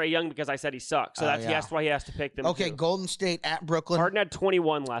likes Trae Young because I said he sucks. So that's why he has to pick them. Okay, too. Golden State at Brooklyn. Harden had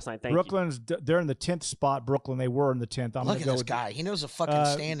 21 last night. Thank They're in the 10th spot. Brooklyn, they were in the 10th. I'm Look going to at go this with guy. He knows the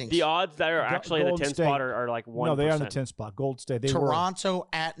fucking standings. you. The odds that are actually in the Golden 10th State. spot are like 1%. No, they are in the 10th spot. Gold State. They were. Toronto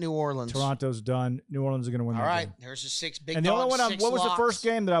at New Orleans. Toronto's done. New Orleans are going to win All that right, game. there's the 6 big And the only dogs, one, 6 what was the locks. first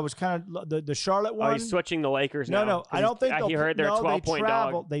game that I was kind of the Charlotte one? Oh, he's switching the Lakers now. No, I don't think he heard they're a 12-point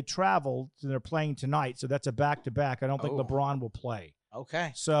dog. They traveled, and they're playing tonight, so that's a back-to-back. I don't think Oh. LeBron will play.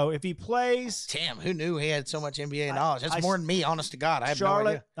 Okay. So if he plays, Damn, who knew he had so much NBA knowledge? That's more than me, honest to God. I have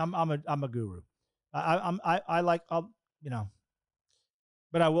Charlotte, no idea. I'm a guru. But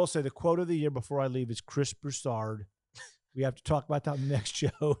I will say the quote of the year before I leave is Chris Broussard. We have to talk about that in the next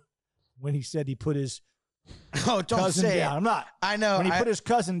show when he said he put his Oh, don't cousin say down. it. I'm not. I know. When he put his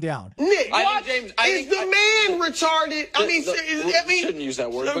cousin down. Nick, I think James, is the man retarded? shouldn't use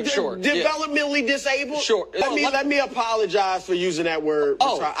that word, but sure. Developmentally disabled? Sure. Let me apologize for using that word.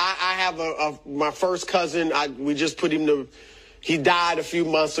 Oh. I have my first cousin. We just put him to. He died a few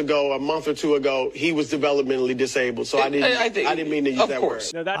months ago, a month or two ago. He was developmentally disabled, so I didn't mean to use that word.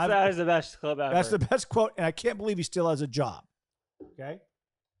 No, that is the best club ever. That's the best quote, and I can't believe he still has a job. Okay?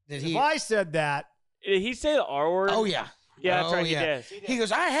 Did If I said that, Did he say the R word? Oh, yeah. Yeah, that's right. Yeah. He did. He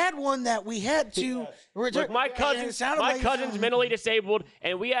goes, I had one that we had to. Look, my cousin's mentally disabled,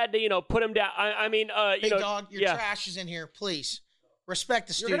 and we had to, put him down. Big dog, your trash is in here, please. Respect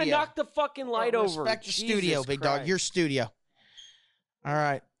the studio. You're gonna knock the fucking light over. Respect the studio, Jesus big Christ. dog. Your studio. All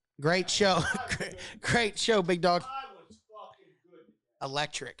right. Great show. Great show, big dog.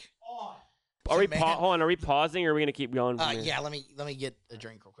 Electric. Are we Are we pausing, or are we gonna keep going? Yeah. Let me get a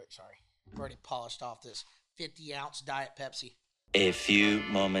drink real quick. Sorry, I've already polished off this 50-ounce Diet Pepsi. A few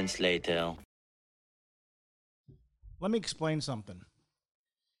moments later. let me explain something.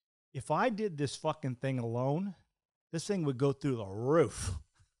 If I did this fucking thing alone, this thing would go through the roof.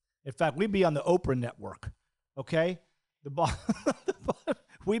 In fact, we'd be on the Oprah network, okay?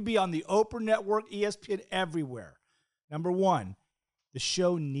 We'd be on the Oprah network, ESPN, everywhere. Number one, the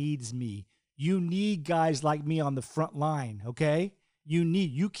show needs me. You need guys like me on the front line, okay?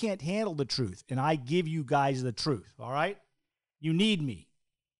 You can't handle the truth, and I give you guys the truth, all right? You need me.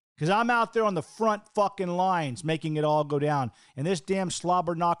 Because I'm out there on the front fucking lines making it all go down. And this damn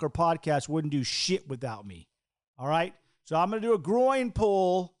Slobber Knocker podcast wouldn't do shit without me. All right? So I'm going to do a groin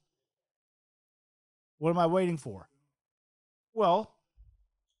pull. What am I waiting for? Well,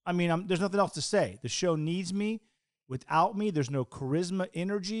 I mean, there's nothing else to say. The show needs me. Without me, there's no charisma,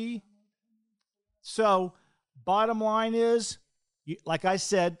 energy. So, bottom line is, like I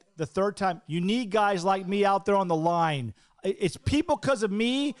said, the third time, you need guys like me out there on the line. It's people because of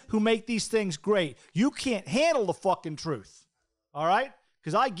me who make these things great. You can't handle the fucking truth. All right?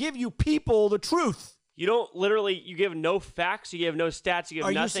 Because I give you people the truth. You don't you give no facts, you give no stats, you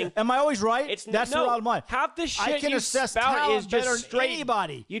give nothing. Am I always right? That's the bottom line. Half the shit I can you assess spout talent is just better straight than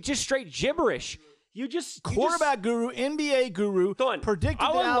anybody. You just straight gibberish. Quarterback guru, NBA guru, predicted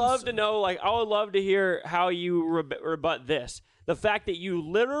I would love to know, I would love to hear how you rebut this. The fact that you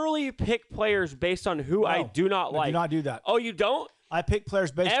literally pick players based on who I do not like. I do not do that. Oh, you don't? I pick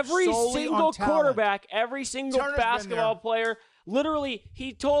players based every solely single on talent. quarterback, every single Turner's basketball player. Literally,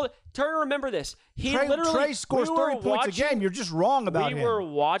 he told Turner. Remember this. Trey scores 30 points a game. You're just wrong about him. We were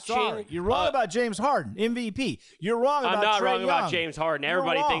watching. Sorry. You're wrong about James Harden, MVP. You're wrong about I'm not Trae wrong Young. about James Harden.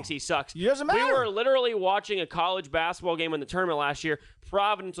 Everybody thinks he sucks. It doesn't matter. We were literally watching a college basketball game in the tournament last year.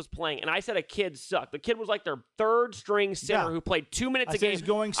 Providence was playing, and I said a kid sucked. The kid was like their third string center who played 2 minutes a game. He's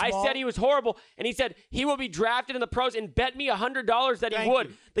going small. I said he was horrible, and he said he will be drafted in the pros and bet me $100 that he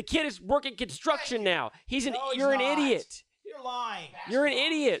would. The kid is working construction now. You're an idiot. You're lying. You're an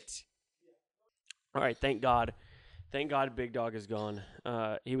idiot. All right, thank God. Thank God Big Dog is gone.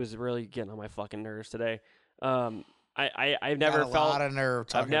 He was really getting on my fucking nerves today. I've never felt a lot of nerve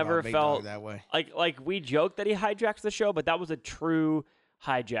talking about Big Dog that way. Like we joked that he hijacked the show, but that was a true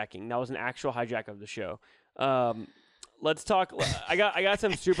hijacking. That was an actual hijack of the show. Let's talk. I got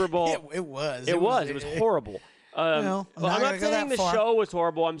some Super Bowl. It was horrible. I'm not saying the far. show was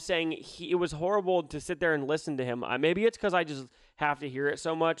horrible. I'm saying it was horrible to sit there and listen to him. Maybe it's because I just have to hear it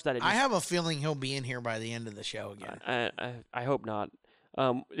so much that I have a feeling he'll be in here by the end of the show again. I hope not.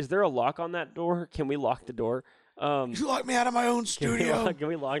 Is there a lock on that door? Can we lock the door? You lock me out of my own studio. Can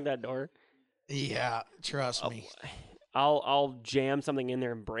we lock that door? Yeah, trust me. I'll jam something in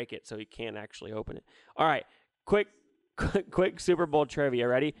there and break it so he can't actually open it. All right, quick Super Bowl trivia.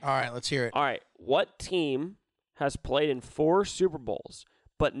 Ready? All right, let's hear it. All right, what team has played in 4 Super Bowls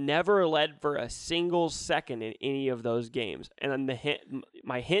but never led for a single second in any of those games. And then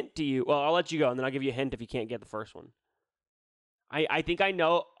my hint to you, well, I'll let you go, and then I'll give you a hint if you can't get the first one. I think I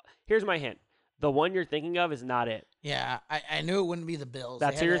know. Here's my hint. The one you're thinking of is not it. Yeah, I knew it wouldn't be the Bills.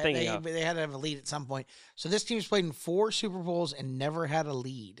 That's who you're thinking of. They had to have a lead at some point. So this team's played in 4 Super Bowls and never had a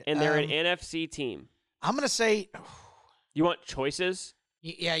lead. And they're an NFC team. I'm going to say... You want choices?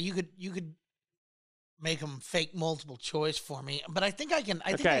 Yeah, you could make them fake multiple choice for me, but I think I can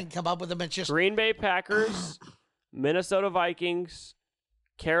come up with them. It's just Green Bay Packers, Minnesota Vikings,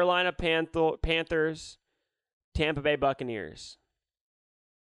 Carolina Panthers, Tampa Bay Buccaneers.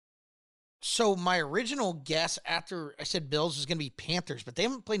 So my original guess after I said Bills was going to be Panthers, but they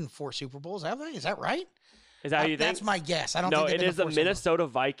haven't played in 4 Super Bowls, have they? Is that right? Is that how you think? That's my guess. I don't know. think No, it is the Minnesota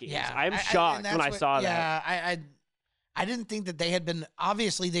Vikings. Yeah, I'm shocked when I saw that. Yeah, I didn't think that they had been.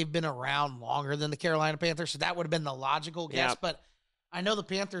 Obviously, they've been around longer than the Carolina Panthers, so that would have been the logical guess. Yeah. But I know the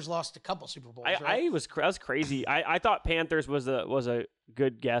Panthers lost a couple Super Bowls. Right? That was crazy. I thought Panthers was a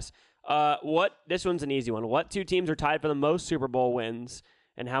good guess. This one's an easy one. What 2 teams are tied for the most Super Bowl wins,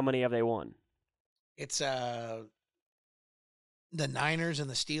 and how many have they won? It's the Niners and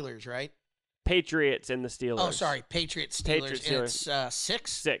the Steelers, right? Patriots and the Steelers. Oh, sorry, Patriots, Steelers. It's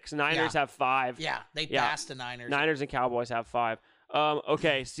 6. 6. Niners have 5. Yeah, they passed the Niners. Niners and Cowboys have 5.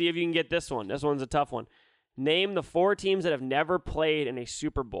 Okay, see if you can get this one. This one's a tough one. Name the 4 teams that have never played in a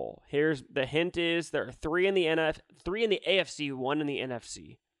Super Bowl. Here's the hint: is there are 3 in the AFC, 1 in the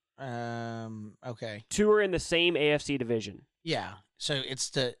NFC. Okay. 2 are in the same AFC division. Yeah. So it's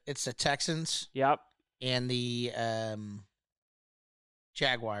the Texans. Yep. And the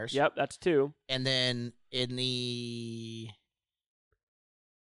Jaguars. Yep, that's 2. And then in the...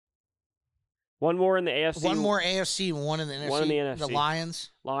 One more in the AFC. One more AFC and one in the NFC. One in the NFC. The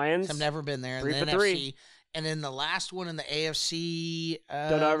Lions. Have never been there. 3 in the for NFC. 3. And then the last one in the AFC...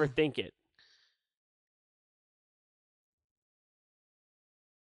 Don't overthink it.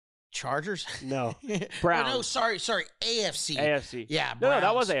 Chargers? No. Browns. No, sorry. AFC. AFC. Yeah, No,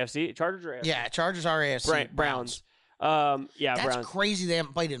 that was AFC. Chargers are AFC. Yeah, Chargers are AFC. Browns. That's Browns. crazy they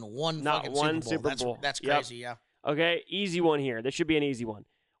haven't played in Not one Super Bowl. That's crazy, yeah. Okay, easy one here. This should be an easy one.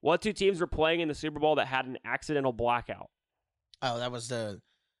 What 2 teams were playing in the Super Bowl that had an accidental blackout? Oh, that was the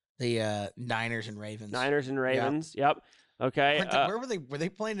Niners and Ravens. Niners and Ravens. Yep. Okay. Where were they? Were they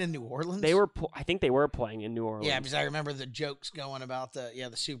playing in New Orleans? They were. I think they were playing in New Orleans. Yeah, because I remember the jokes going about the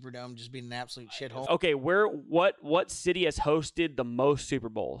Superdome just being an absolute shithole. Okay, what city has hosted the most Super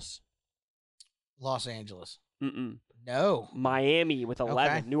Bowls? Los Angeles. Mm-mm. No. Miami with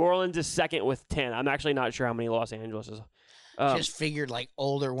 11. Okay. New Orleans is second with 10. I'm actually not sure how many Los Angeles is. Just figured like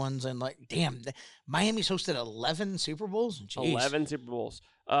older ones and like, damn, Miami's hosted 11 Super Bowls. Jeez. 11 Super Bowls.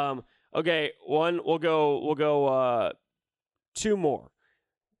 Okay, we'll go 2 more.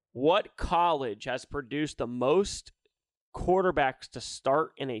 What college has produced the most quarterbacks to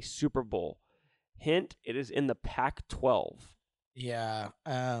start in a Super Bowl? Hint: it is in the Pac-12. Yeah.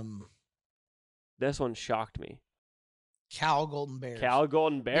 This one shocked me. Cal Golden Bears. Cal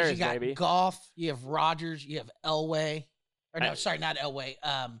Golden Bears, you got baby. Goff. You have Rodgers. You have Elway. Or no, sorry, not Elway.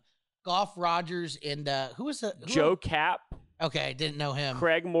 Goff, Rodgers, and who was the Joe Cap? Okay, didn't know him.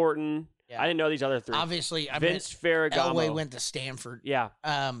 Craig Morton. Yeah. I didn't know these other 3. Obviously, Vince Ferragamo. Elway went to Stanford. Yeah.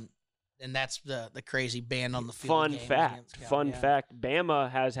 And that's the crazy ban on the field. Fun fact. Bama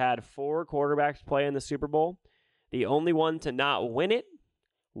has had 4 quarterbacks play in the Super Bowl. The only one to not win it,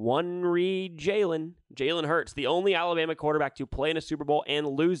 Jalen Hurts, the only Alabama quarterback to play in a Super Bowl and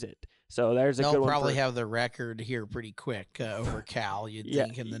lose it. So there's a good one. They'll probably have the record here pretty quick over Cal, you'd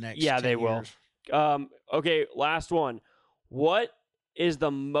think, in the next 10 they years. will. Okay, last one. What is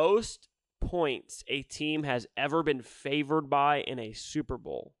the most points a team has ever been favored by in a Super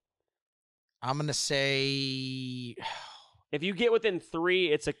Bowl? I'm going to say... If you get within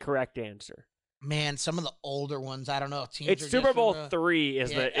 3, it's a correct answer. Man, some of the older ones, I don't know. It's Super Bowl 3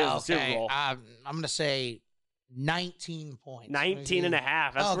 is the Super Bowl. I'm going to say 19 points. 19 and a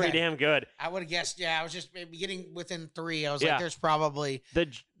half. That's pretty damn good. I would have guessed, I was just maybe getting within 3. I was like, there's probably...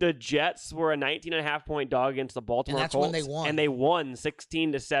 The Jets were a 19.5-point dog against the Baltimore Colts. And that's when they won. And they won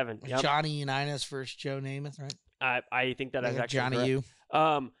 16-7. Yep. Johnny Unitas versus Joe Namath, right? I think that is actually Johnny correct. U.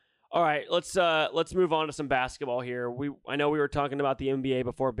 All right, let's move on to some basketball here. I know we were talking about the NBA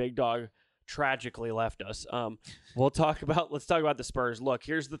before Big Dog tragically left us. Let's talk about the Spurs. Look,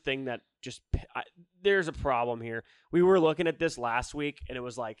 here's the thing that there's a problem here. We were looking at this last week, and it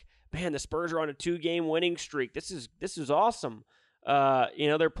was like, man, the Spurs are on a 2-game winning streak. This is awesome.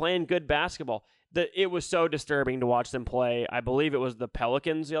 They're playing good basketball. It was so disturbing to watch them play. I believe it was the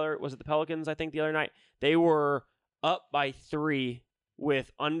Pelicans. Was it the Pelicans? I think the other night they were up by 3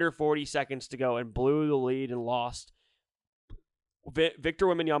 with under 40 seconds to go and blew the lead and lost. Victor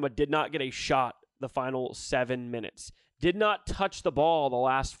Wembanyama did not get a shot the final 7 minutes. Did not touch the ball the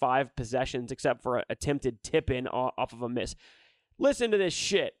last 5 possessions except for an attempted tip-in off of a miss. Listen to this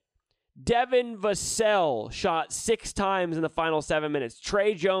shit. Devin Vassell shot 6 times in the final 7 minutes.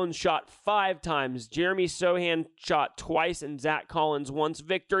 Trey Jones shot 5 times. Jeremy Sohan shot twice and Zach Collins once.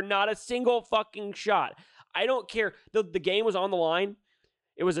 Victor, not a single fucking shot. I don't care. The game was on the line.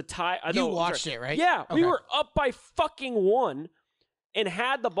 It was a tie. You watched it, right? Yeah. Okay. We were up by fucking 1 and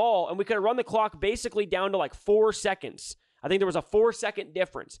had the ball, and we could have run the clock basically down to like 4 seconds. I think there was a 4-second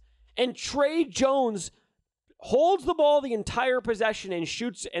difference. And Trey Jones holds the ball the entire possession and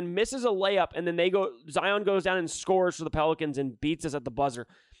shoots and misses a layup, and then Zion goes down and scores for the Pelicans and beats us at the buzzer.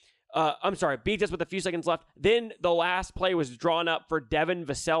 Beats us with a few seconds left. Then the last play was drawn up for Devin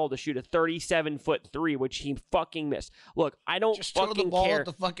Vassell to shoot a 37-foot three, which he fucking missed. Look, I don't Just fucking throw the ball care. at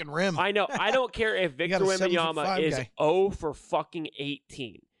the fucking rim. I know. I don't care if Victor got a 7'5" Wembanyama is guy. 0 for fucking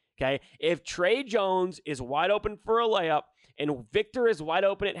 18. Okay? If Trey Jones is wide open for a layup and Victor is wide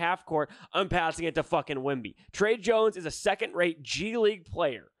open at half court, I'm passing it to fucking Wemby. Trey Jones is a second-rate G League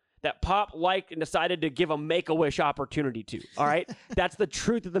player that Pop liked and decided to give a Make-A-Wish opportunity to. All right? That's the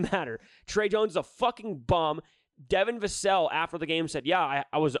truth of the matter. Trey Jones is a fucking bum. Devin Vassell, after the game, said, yeah,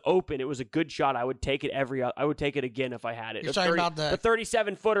 I was open. It was a good shot. I would take it I would take it again if I had it. You're talking about the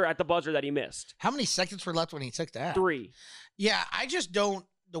 37-footer at the buzzer that he missed. How many seconds were left when he took that? 3. Yeah, I just don't.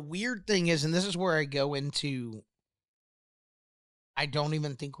 The weird thing is, and this is where I go into, I don't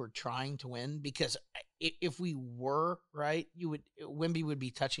even think we're trying to win, because if we were, right, Wemby would be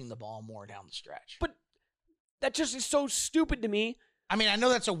touching the ball more down the stretch. But that just is so stupid to me. I mean, I know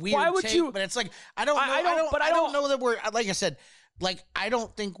that's a weird Why would take, you? but it's like, I don't know that we're, like I said, like, I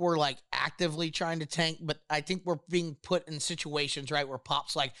don't think we're like actively trying to tank, but I think we're being put in situations, right, where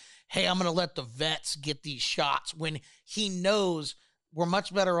Pop's like, hey, I'm going to let the vets get these shots, when he knows we're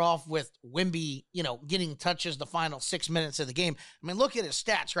much better off with Wemby, getting touches the final 6 minutes of the game. I mean, look at his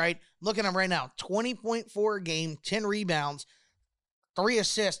stats, right? Look at him right now. 20.4 a game, 10 rebounds, 3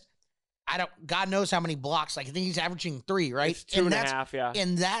 assists. God knows how many blocks. Like, I think he's averaging 3, right? It's 2.5, yeah.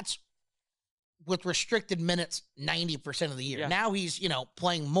 And that's with restricted minutes 90% of the year. Yeah. Now he's,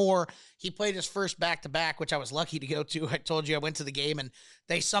 playing more. He played his first back-to-back, which I was lucky to go to. I told you I went to the game, and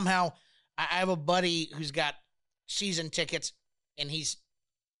they somehow, I have a buddy who's got season tickets, and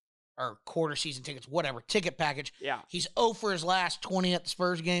or quarter season tickets, whatever, ticket package. Yeah. He's 0 for his last 20 at the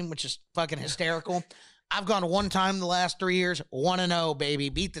Spurs game, which is fucking hysterical. I've gone 1 time the last 3 years, 1-0, baby.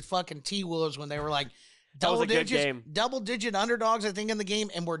 Beat the fucking T-Wolves when they were like double digit underdogs, I think, in the game,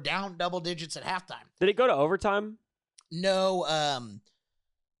 and we're down double digits at halftime. Did it go to overtime? No,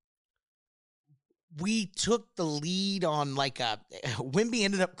 we took the lead on Wemby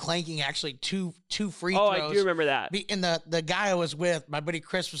ended up clanking actually two free throws. Oh, I do remember that. And the guy I was with, my buddy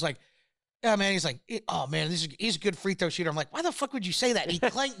Chris, was like, yeah, man, he's like, oh, man, he's a good free throw shooter. I'm like, why the fuck would you say that? And he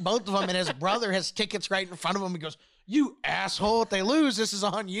clanked both of them, and his brother has tickets right in front of him. He goes, you asshole, if they lose, this is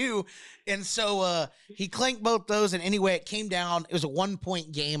on you. And so he clanked both those, and anyway, it came down. It was a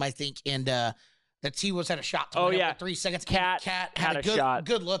 1-point game, I think, and the T-Wolves had a shot to win it with 3 seconds. Cat had a shot.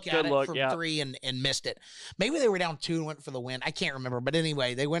 Good look at it from 3 and missed it. Maybe they were down 2 and went for the win. I can't remember. But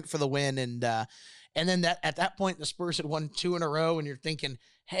anyway, they went for the win. And then at that point, the Spurs had won 2 in a row. And you're thinking,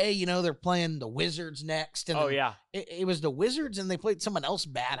 hey, they're playing the Wizards next. And it was the Wizards, and they played someone else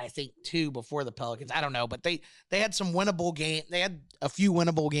bad, I think, too, before the Pelicans. I don't know. But they had some winnable games. They had a few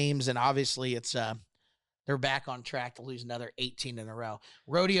winnable games. And obviously, it's they're back on track to lose another 18 in a row.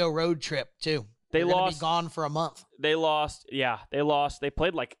 Rodeo road trip, too. They're lost. Be gone for a month. They lost. Yeah, they lost. They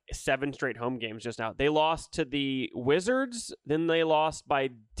played like 7 straight home games just now. They lost to the Wizards. Then they lost by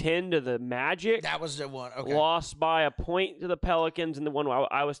 10 to the Magic. That was the one. Okay. Lost by a point to the Pelicans, and the one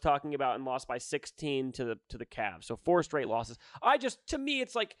I was talking about, and lost by 16 to the Cavs. So 4 straight losses. To me,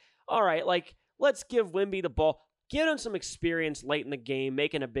 it's like, all right, like, let's give Wemby the ball. Get him some experience late in the game,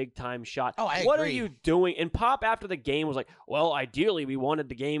 making a big-time shot. Oh, I What agree. are you doing? And Pop, after the game, was like, well, ideally, we wanted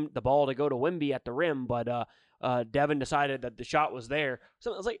the ball to go to Wemby at the rim, but Devin decided that the shot was there.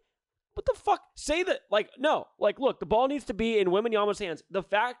 So I was like, what the fuck? Say that, no. Look, the ball needs to be in Wembanyama's hands. The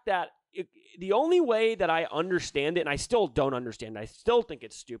fact that the only way that I understand it, and I still don't understand it, I still think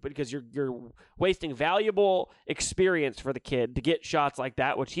it's stupid, because you're wasting valuable experience for the kid to get shots like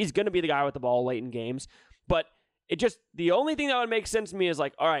that, which he's going to be the guy with the ball late in games. But the only thing that would make sense to me is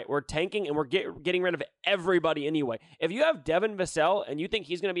like, all right, we're tanking and we're getting rid of everybody anyway. If you have Devin Vassell and you think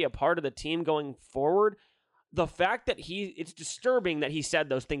he's going to be a part of the team going forward, the fact that it's disturbing that he said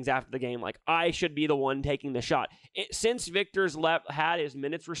those things after the game, like, I should be the one taking the shot. Since Victor's had his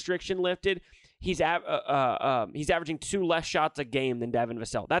minutes restriction lifted, he's averaging 2 less shots a game than Devin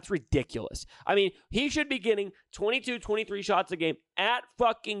Vassell. That's ridiculous. I mean, he should be getting 22, 23 shots a game at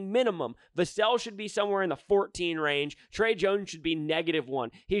fucking minimum. Vassell should be somewhere in the 14 range. Trey Jones should be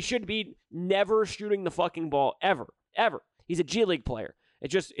 -1. He should be never shooting the fucking ball ever. He's a G League player.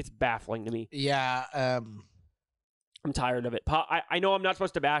 It's baffling to me. Yeah. I'm tired of it. Pop, I know I'm not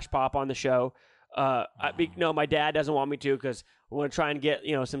supposed to bash Pop on the show. No, my dad doesn't want me to because we want to try and get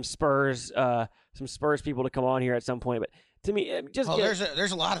some Spurs people to come on here at some point. But to me,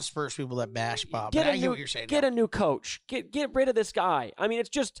 there's a lot of Spurs people that bash Pop. I get what you're saying. Get a new coach. Get rid of this guy. I mean,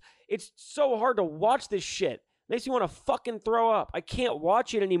 it's so hard to watch this shit. Makes me want to fucking throw up. I can't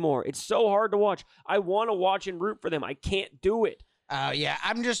watch it anymore. It's so hard to watch. I want to watch and root for them. I can't do it. Yeah,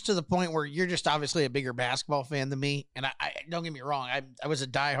 I'm just to the point where you're just obviously a bigger basketball fan than me. And I don't get me wrong, I was a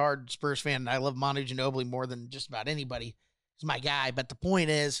diehard Spurs fan, and I love Manu Ginobili more than just about anybody. He's my guy. But the point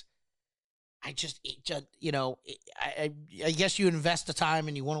is, I guess you invest the time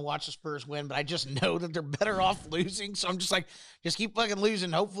and you want to watch the Spurs win, but I just know that they're better off losing. So I'm just like, just keep fucking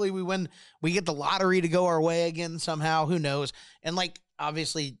losing. Hopefully we win. We get the lottery to go our way again somehow. Who knows? And like,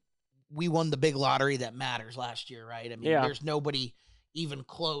 obviously, we won the big lottery that matters last year, right? I mean, There's nobody even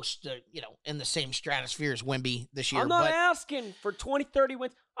close to, in the same stratosphere as Wemby this year. I'm not asking for 20, 30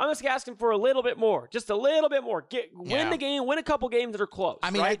 wins. I'm just asking for a little bit more. Just a little bit more. Win the game. Win a couple games that are close.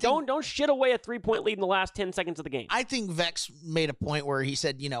 I mean, right? Don't shit away a 3-point lead in the last 10 seconds of the game. I think Vex made a point where he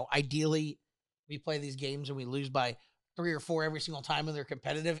said, ideally we play these games and we lose by 3 or 4 every single time when they're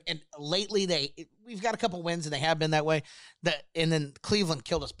competitive. And lately we've got a couple wins and they have been that way. And then Cleveland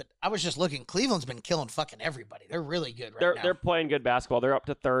killed us. But I was just looking. Cleveland's been killing fucking everybody. They're really good right now. They're playing good basketball. They're up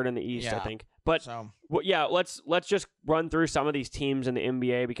to 3rd in the East, I think. But let's just run through some of these teams in the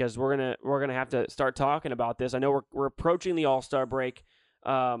NBA because we're gonna have to start talking about this. I know we're approaching the All-Star break,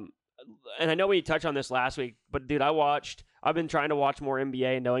 and I know we touched on this last week. But dude, I've been trying to watch more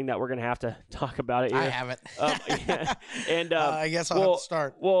NBA, knowing that we're gonna have to talk about it here. I haven't. And I guess I'll have to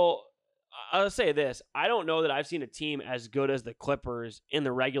start. Well, I'll say this: I don't know that I've seen a team as good as the Clippers in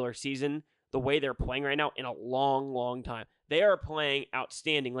the regular season, the way they're playing right now, in a long, long time. They are playing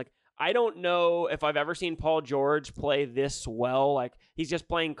outstanding. Like, I don't know if I've ever seen Paul George play this well. Like, he's just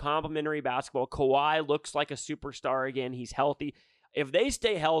playing complimentary basketball. Kawhi looks like a superstar again. He's healthy. If they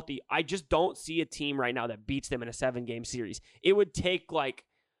stay healthy, I just don't see a team right now that beats them in a 7-game series. It would take, like,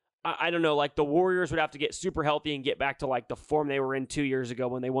 I don't know, like the Warriors would have to get super healthy and get back to like the form they were in 2 years ago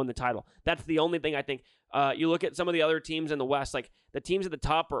when they won the title. That's the only thing I think. You look at some of the other teams in the West, like the teams at the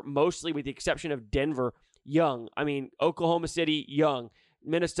top are mostly, with the exception of Denver, young. I mean, Oklahoma City, young.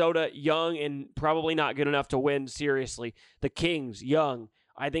 Minnesota, young and probably not good enough to win seriously. The Kings, young.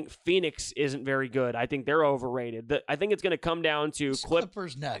 I think Phoenix isn't very good. I think they're overrated. I think it's going to come down to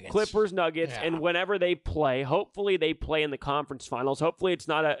Clippers, Nuggets, and whenever they play, hopefully they play in the conference finals. Hopefully it's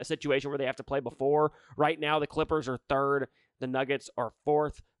not a situation where they have to play before. Right now, the Clippers are 3rd. The Nuggets are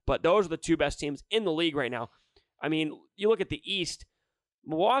 4th. But those are the 2 best teams in the league right now. I mean, you look at the East,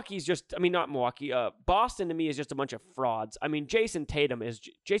 Boston to me is just a bunch of frauds. I mean, Jason Tatum and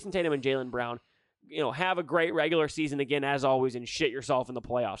Jaylen Brown, have a great regular season again, as always, and shit yourself in the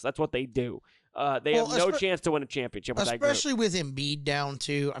playoffs. That's what they do. They have no chance to win a championship with that group. Especially with Embiid down,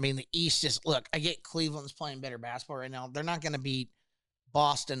 too. I mean, the East is, look, I get Cleveland's playing better basketball right now. They're not going to beat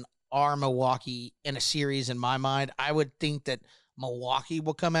Boston or Milwaukee in a series, in my mind. I would think that Milwaukee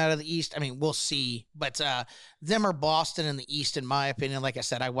will come out of the East. I mean, we'll see. But them or Boston in the East, in my opinion. Like I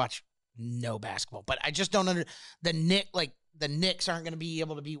said, I watch no basketball. But I just don't the Knicks aren't going to be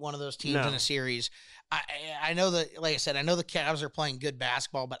able to beat one of those teams in a series. I know that, like I said, I know the Cavs are playing good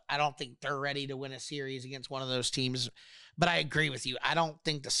basketball, but I don't think they're ready to win a series against one of those teams. But I agree with you. I don't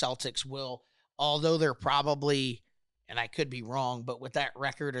think the Celtics will, although they're probably, and I could be wrong, but with that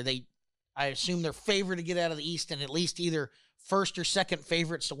record, I assume they're favored to get out of the East and at least either first or second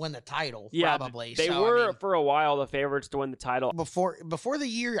favorites to win the title, probably. They were, for a while, the favorites to win the title. Before the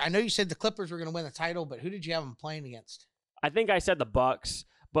year, I know you said the Clippers were going to win the title, but who did you have them playing against? I think I said the Bucks,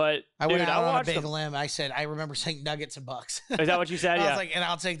 but I went out on a big limb. I remember saying Nuggets and Bucks. Is that what you said? I was like, and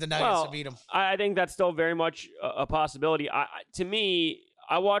I'll take the Nuggets to beat them. I think that's still very much a possibility. To me,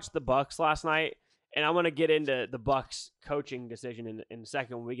 I watched the Bucks last night, and I'm going to get into the Bucks coaching decision in a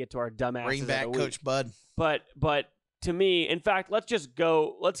second when we get to our dumbasses. Bring back Coach Bud. But to me, in fact, let's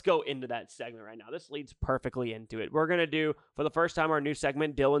go into that segment right now. This leads perfectly into it. We're going to do, for the first time, our new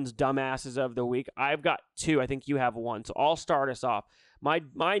segment, Dylan's Dumbasses of the Week. I've got 2. I think you have 1. So I'll start us off.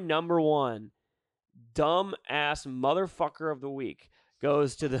 My number 1 dumb ass motherfucker of the week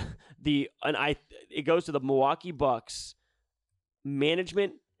goes to it goes to the Milwaukee Bucks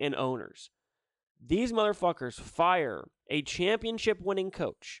management and owners. These motherfuckers fire a championship-winning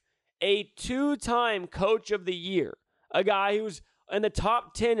coach, a 2-time coach of the year, a guy who's in the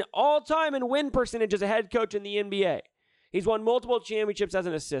top 10 all-time in win percentage as a head coach in the NBA. He's won multiple championships as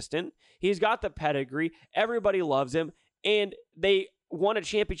an assistant. He's got the pedigree. Everybody loves him. And they won a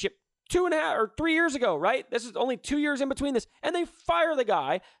championship 2.5 or 3 years ago, right? This is only 2 years in between this. And they fire the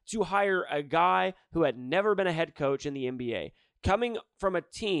guy to hire a guy who had never been a head coach in the NBA, coming from a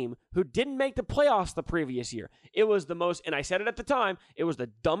team who didn't make the playoffs the previous year. It was the most, and I said it at the time, it was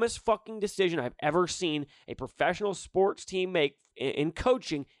the dumbest fucking decision I've ever seen a professional sports team make in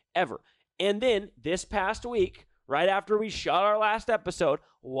coaching ever. And then this past week, right after we shot our last episode,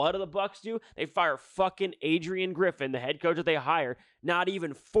 what do the Bucks do? They fire fucking Adrian Griffin, the head coach that they hired, not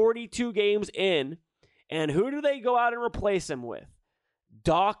even 42 games in. And who do they go out and replace him with?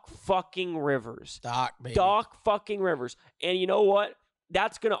 Doc fucking Rivers. Doc, baby. Doc fucking Rivers. And you know what?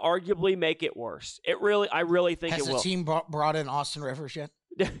 That's going to arguably make it worse. I really think it will. Has the team brought in Austin Rivers yet?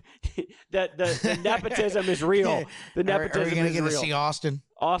 the nepotism is real. The nepotism are we gonna is get real. to see Austin?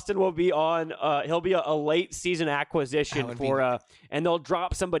 Austin will be on. He'll be a late season acquisition and they'll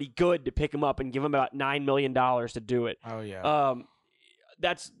drop somebody good to pick him up and give him about $9 million to do it. Oh yeah.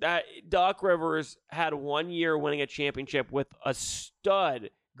 That Doc Rivers had 1 year winning a championship with a stud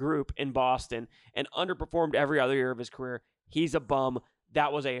group in Boston and underperformed every other year of his career. He's a bum.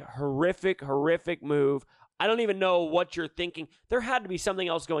 That was a horrific move. I don't even know what you're thinking. There had to be something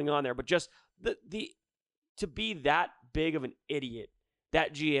else going on there, but just to be that big of an idiot,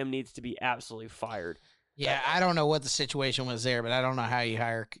 that GM needs to be absolutely fired. Yeah, I don't know what the situation was there, but I don't know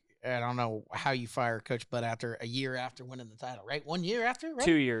how you fire Coach Bud after a year after winning the title, right? 1 year after, right?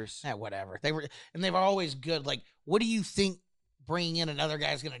 2 years. Yeah, whatever. They were always good. Like, what do you think bringing in another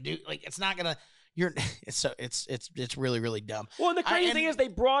guy's gonna do? Like, it's not gonna. It's really, really dumb. Well, and the crazy thing is they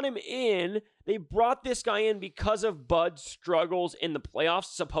brought him in. They brought this guy in because of Bud's struggles in the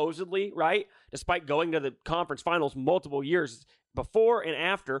playoffs, supposedly, right? Despite going to the conference finals multiple years before and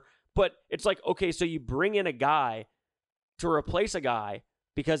after. But it's like, okay, so you bring in a guy to replace a guy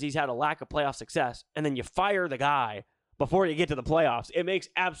because he's had a lack of playoff success, and then you fire the guy before you get to the playoffs. It makes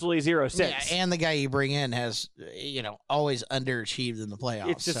absolutely zero sense. Yeah, and the guy you bring in has, always underachieved in the playoffs.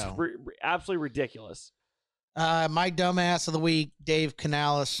 It's just absolutely ridiculous. My dumbass of the week, Dave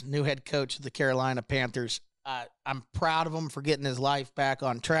Canales, new head coach of the Carolina Panthers. I'm proud of him for getting his life back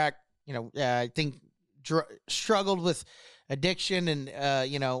on track. I think struggled with addiction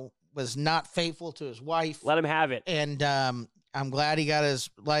and, was not faithful to his wife. Let him have it. And I'm glad he got his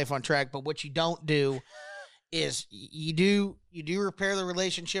life on track. But what you don't do is you do repair the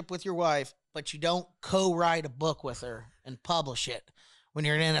relationship with your wife, but you don't co-write a book with her and publish it when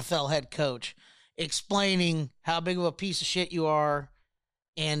you're an NFL head coach, explaining how big of a piece of shit you are,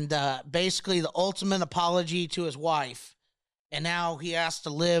 and basically the ultimate apology to his wife. And now he has to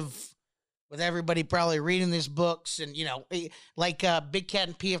live with everybody probably reading these books. And, like Big Cat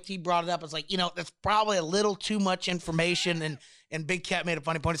and PFT brought it up. It's like, that's probably a little too much information. And Big Cat made a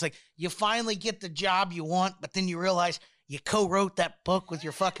funny point. It's like, you finally get the job you want, but then you realize you co-wrote that book with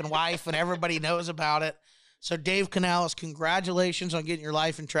your fucking wife and everybody knows about it. So Dave Canales, congratulations on getting your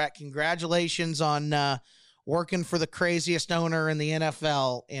life in track. Congratulations on working for the craziest owner in the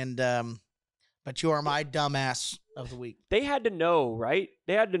NFL. And but you are my dumbass of the week. They had to know, right?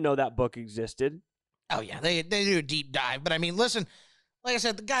 They had to know that book existed. Oh, yeah. They do a deep dive. But, I mean, listen, like I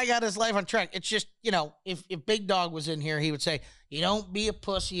said, the guy got his life on track. It's just, if Big Dog was in here, he would say, you don't be a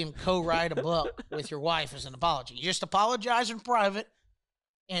pussy and co-write a book with your wife as an apology. You just apologize in private.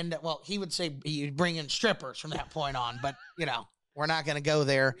 And, he would say you'd bring in strippers from that point on. But, we're not going to go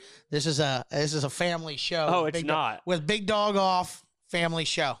there. This is a family show. Oh, it's not. With Big Dog off, family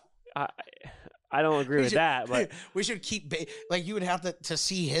show. I don't agree with that, but we should keep you would have to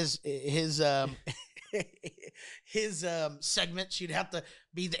see his segments. You'd have to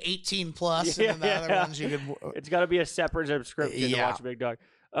be the 18 plus, and then the other ones you could. It's got to be a separate subscription to watch Big Dog.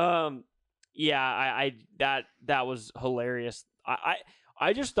 That was hilarious.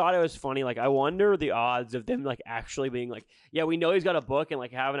 I just thought it was funny. Like, I wonder the odds of them actually being yeah, we know he's got a book and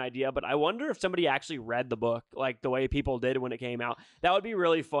have an idea, but I wonder if somebody actually read the book the way people did when it came out. That would be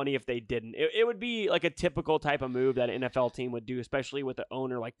really funny if they didn't. It would be a typical type of move that an NFL team would do, especially with the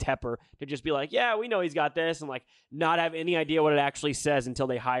owner like Tepper, to just be yeah, we know he's got this, and not have any idea what it actually says until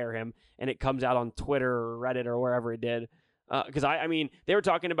they hire him and it comes out on Twitter or Reddit or wherever it did. Because I mean, they were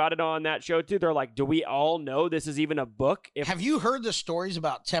talking about it on that show too. They're like, do we all know this is even a book? Have you heard the stories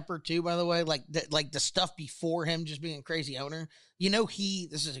about Tepper too, by the way? Like the stuff before him just being a crazy owner?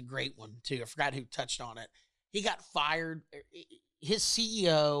 This is a great one too. I forgot who touched on it. He got fired. His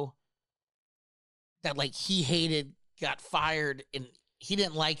CEO that like he hated got fired, and he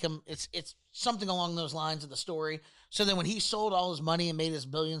didn't like him. It's something along those lines of the story. So then when he sold all his money and made his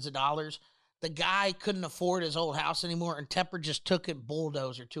billions of dollars, the guy couldn't afford his old house anymore, and Tepper just took a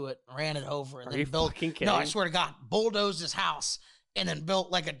bulldozer to it, ran it over, and Are then you built. fucking kidding? No, I swear to God, bulldozed his house and then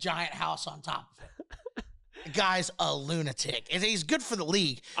built like a giant house on top of it. The guy's a lunatic. He's good for the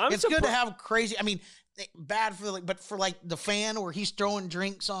league. It's good to have crazy. I mean, bad for but for like the fan where he's throwing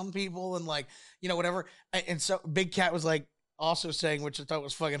drinks on people and like whatever. And so Big Cat was like also saying, which I thought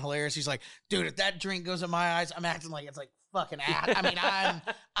was fucking hilarious. He's like, dude, if that drink goes in my eyes, I'm acting like it's like fucking ass. I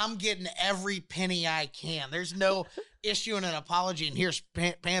mean, I'm getting every penny I can. There's no issuing an apology, and here's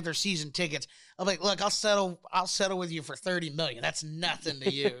Panther season tickets. I'm like, look, I'll settle with you for $30 million. That's nothing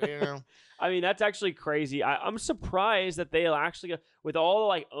to you, I mean, that's actually crazy. I'm surprised that they'll actually, with all the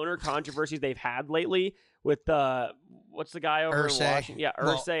like owner controversies they've had lately, with what's the guy over in Washington? Yeah,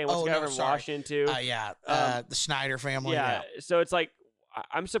 Irsay, and what's the guy over in Washington too? The Snyder family. Yeah, so it's like,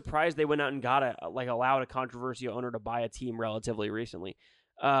 I'm surprised they went out and got allowed a controversial owner to buy a team relatively recently.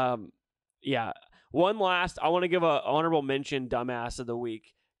 Yeah. One last, I want to give a honorable mention, dumbass of the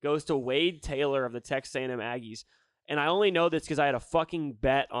week, goes to Wade Taylor of the Texas A&M Aggies. And I only know this because I had a fucking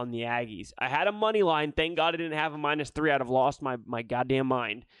bet on the Aggies. I had a money line. Thank God I didn't have a -3. I'd have lost my goddamn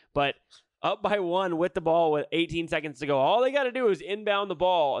mind. But up by 1 with the ball with 18 seconds to go. All they got to do is inbound the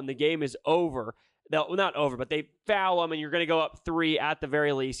ball, and the game is over. Not over, but they foul him, and you're going to go up 3 at the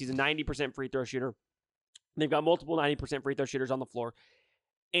very least. He's a 90% free throw shooter. They've got multiple 90% free throw shooters on the floor.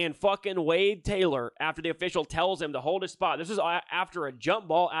 And fucking Wade Taylor, after the official tells him to hold his spot, this is after a jump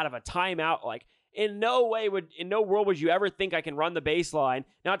ball out of a timeout, like, in no world would you ever think I can run the baseline.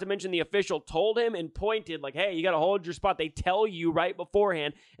 Not to mention the official told him and pointed like, hey, you got to hold your spot. They tell you right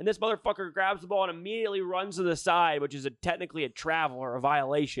beforehand. And this motherfucker grabs the ball and immediately runs to the side, which is technically a travel or a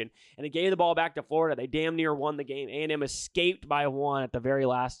violation. And it gave the ball back to Florida. They damn near won the game. A&M escaped by 1 at the very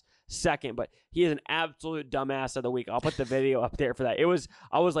last second. But he is an absolute dumbass of the week. I'll put the video up there for that.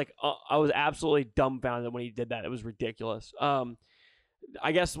 I was absolutely dumbfounded when he did that. It was ridiculous.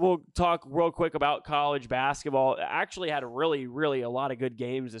 I guess we'll talk real quick about college basketball. It actually had really, really a lot of good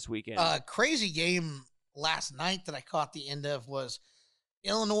games this weekend. Crazy game last night that I caught the end of was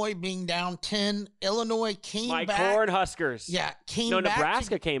Illinois being down 10. Illinois came back. My Cornhuskers. Yeah, came back. No,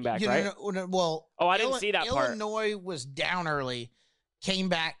 Nebraska came back, right? I didn't see that part. Illinois was down early, came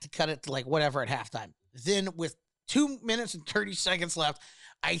back to cut it to like whatever at halftime. Then with 2 minutes and 30 seconds left,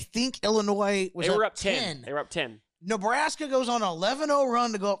 I think Illinois was up 10. They were up 10. Nebraska goes on an 11-0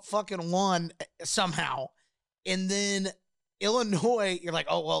 run to go up fucking 1 somehow. And then Illinois, you're like,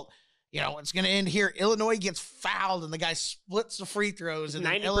 oh, well, it's going to end here. Illinois gets fouled, and the guy splits the free throws. And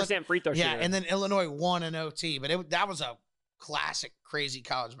 90% free throw shooter. Yeah, and then Illinois won in OT. But that was a classic, crazy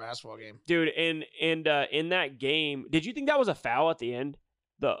college basketball game. Dude, and in that game, did you think that was a foul at the end?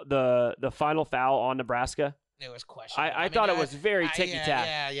 The final foul on Nebraska? It was questionable. I thought it was very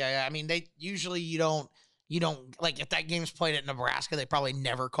ticky-tack. Yeah. I mean, you don't like if that game's played at Nebraska, they probably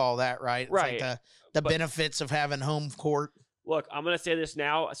never call that, right? It's right. Like the benefits of having home court. Look, I'm going to say this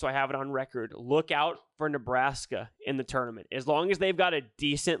now so I have it on record. Look out for Nebraska in the tournament. As long as they've got a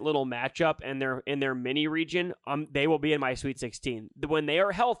decent little matchup and they're in their mini region, they will be in my Sweet 16. When they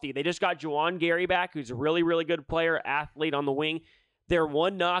are healthy, they just got Juwan Gary back, who's a really, really good player, athlete on the wing. Their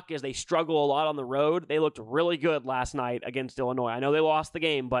one knock is they struggle a lot on the road. They looked really good last night against Illinois. I know they lost the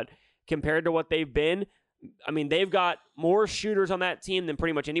game, but compared to what they've been, I mean, they've got more shooters on that team than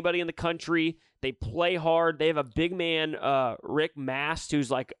pretty much anybody in the country. They play hard. They have a big man, Rick Mast, who's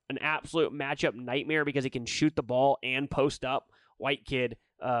like an absolute matchup nightmare because he can shoot the ball and post up. White kid,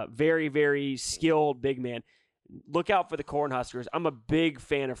 very, very skilled big man. Look out for the Cornhuskers. I'm a big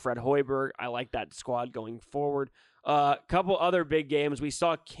fan of Fred Hoiberg. I like that squad going forward. Couple other big games. We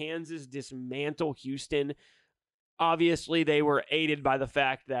saw Kansas dismantle Houston. Obviously, they were aided by the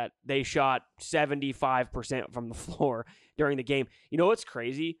fact that they shot 75% from the floor during the game. You know what's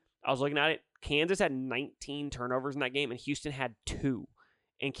crazy? I was looking at it. Kansas had 19 turnovers in that game, and Houston had 2.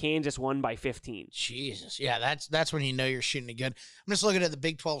 And Kansas won by 15. Jesus. Yeah, that's when you know you're shooting it good. I'm just looking at the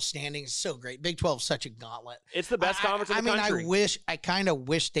Big 12 standings. It's so great. Big 12 is such a gauntlet. It's the best conference in the country. I kind of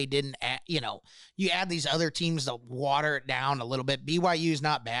wish they didn't add, you add these other teams to water it down a little bit. BYU's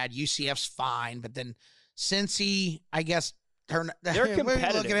not bad. UCF's fine, but then Cincy, I guess, they're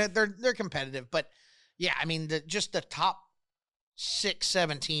competitive. They're competitive, but yeah, I mean, just the top 6,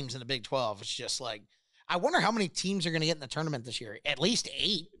 7 teams in the Big 12. It's just like, I wonder how many teams are going to get in the tournament this year. At least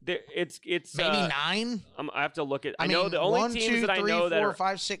 8. It's maybe 9. I have to look at. I know mean, the only 1, teams 2, that 3, I know 4, that are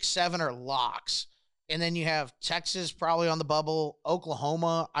 5, 6, 7 are locks. And then you have Texas probably on the bubble.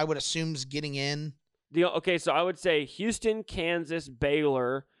 Oklahoma, I would assume, is getting in. Okay, so I would say Houston, Kansas,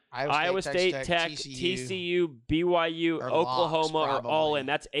 Baylor, Iowa State, Tech, TCU, BYU, Oklahoma are all in.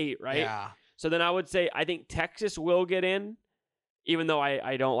 That's 8, right? Yeah. So then I would say I think Texas will get in, even though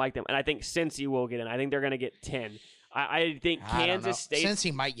I don't like them. And I think Cincy will get in. I think they're going to get 10. I think Kansas State.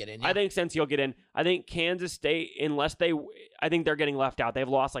 Cincy might get in. Yeah. I think Cincy will get in. I think Kansas State, I think they're getting left out. They've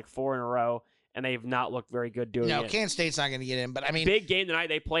lost like 4 in a row, and they've not looked very good doing it. No, Kansas State's not going to get in. But I mean, big game tonight.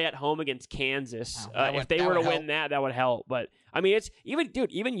 They play at home against Kansas. If they that were to would win that would help. But I mean, it's even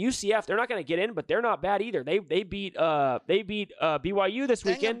UCF. They're not going to get in, but they're not bad either. They beat BYU this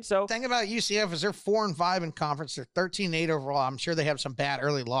weekend. So thing about UCF is they're 4-5 in conference. They're 13-8 overall. I'm sure they have some bad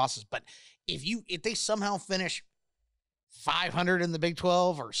early losses, but if they somehow finish 500 in the Big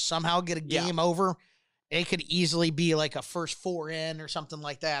 12 or somehow get a game over, it could easily be like a first 4 in or something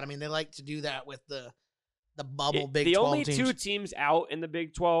like that. I mean, they like to do that with the bubble Big 12 teams. The only teams. 2 teams out in the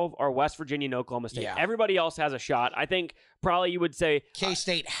Big 12 are West Virginia and Oklahoma State. Yeah. Everybody else has a shot. I think probably you would say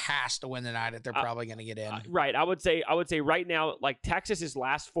K-State has to win tonight if they're probably going to get in. Right. I would say right now, like Texas is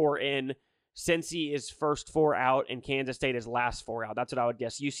last 4 in, Cincy is first 4 out, and Kansas State is last 4 out. That's what I would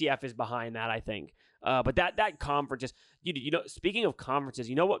guess. UCF is behind that, I think. But that conference is, speaking of conferences,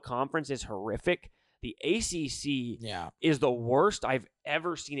 you know what conference is horrific? The ACC is the worst I've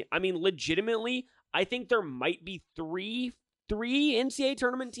ever seen it. I mean, legitimately, I think there might be three NCAA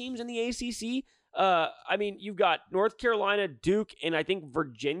tournament teams in the ACC. I mean, you've got North Carolina, Duke, and I think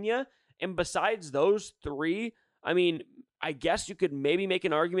Virginia. And besides those 3, I mean, I guess you could maybe make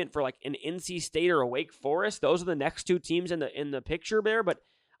an argument for like an NC State or a Wake Forest. Those are the next 2 teams in the picture there. But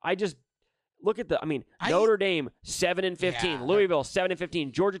I just look at Notre Dame 7-15, Louisville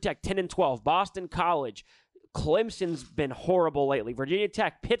 7-15, Georgia Tech 10-12, Boston College. Clemson's been horrible lately. Virginia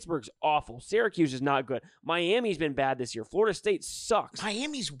Tech, Pittsburgh's awful. Syracuse is not good. Miami's been bad this year. Florida State sucks.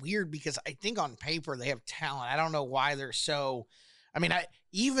 Miami's weird because I think on paper they have talent. I don't know why they're so. I mean, I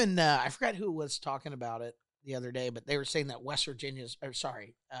forgot who was talking about it the other day, but they were saying that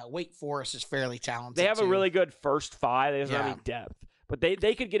Wake Forest is fairly talented. They have too. a really good first 5. They don't have any depth. But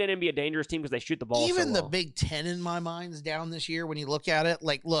they could get in and be a dangerous team because they shoot the ball Even so the well. Big Ten in my mind is down this year when you look at it.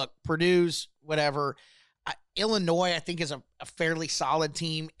 Like, look, Purdue's whatever. Illinois, I think, is a fairly solid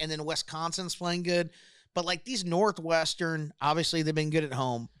team. And then Wisconsin's playing good. But, like, these Northwestern, obviously they've been good at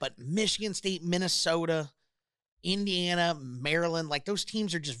home. But Michigan State, Minnesota, Indiana, Maryland, like, those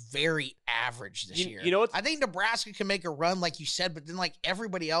teams are just very average this year. You know what? I think Nebraska can make a run, like you said, but then, like,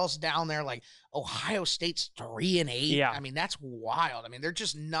 everybody else down there, like, Ohio State's 3-8. Yeah. I mean, that's wild. I mean, they're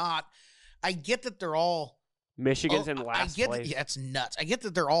just not – I get that they're all – Michigan's in last place. Yeah, it's nuts. I get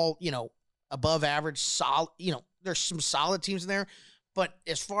that they're all, above average, solid. There's some solid teams in there. But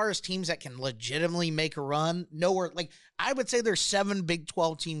as far as teams that can legitimately make a run, nowhere. Like, I would say there's 7 Big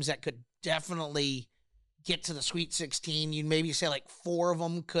 12 teams that could definitely get to the Sweet 16. You'd maybe say like 4 of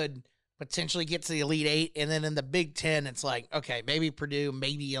them could potentially get to the Elite 8. And then in the Big 10, it's like, okay, maybe Purdue,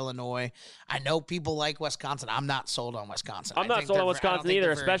 maybe Illinois. I know people like Wisconsin. I'm not sold on Wisconsin. I'm not sold on Wisconsin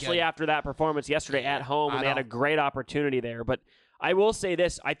either, especially after that performance yesterday at home, and they had a great opportunity there. But I will say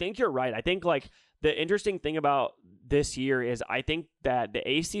this. I think you're right. I think, like, the interesting thing about this year is I think that the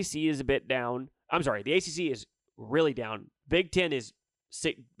ACC is a bit down. I'm sorry, the ACC is really down. Big Ten is,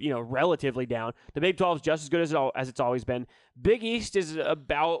 relatively down. The Big 12 is just as good as it's always been. Big East is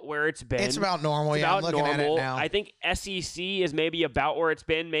about where it's been. It's about normal. It's about I'm looking normal. at it now. I think SEC is maybe about where it's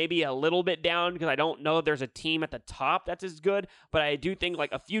been, maybe a little bit down because I don't know if there's a team at the top that's as good, but I do think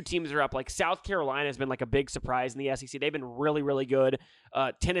like a few teams are up. Like South Carolina has been like a big surprise in the SEC. They've been really, really good.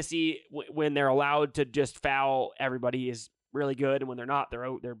 Tennessee, when they're allowed to just foul everybody, is really good, and when they're not,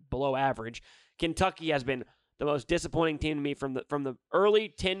 they're below average. Kentucky has been the most disappointing team to me from the early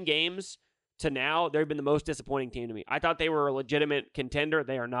 10 games to now. They've been the most disappointing team to me. I thought they were a legitimate contender.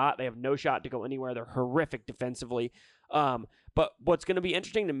 They are not. They have no shot to go anywhere. They're horrific defensively. But what's going to be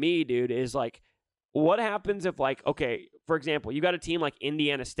interesting to me, dude, is like, what happens if, like, okay, for example, you got a team like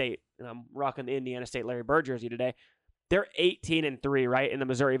Indiana State, and I'm rocking the Indiana State Larry Bird jersey today. They're 18-3, right, in the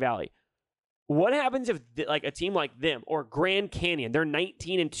Missouri Valley. What happens if, like, a team like them or Grand Canyon, they're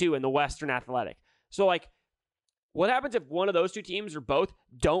 19-2 in the Western Athletic? So, like, what happens if one of those 2 teams or both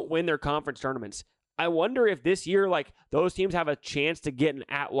don't win their conference tournaments? I wonder if this year, like, those teams have a chance to get an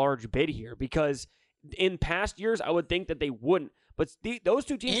at-large bid here, because in past years, I would think that they wouldn't. But those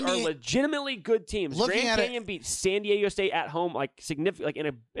two teams are legitimately good teams. Grand Canyon beat San Diego State at home like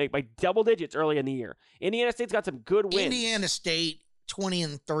significant, by double digits early in the year. Indiana State's got some good wins. Indiana State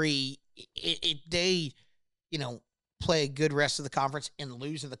 20-3. If they, play a good rest of the conference and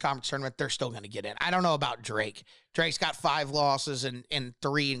lose in the conference tournament, they're still going to get in. I don't know about Drake. Drake's got 5 losses and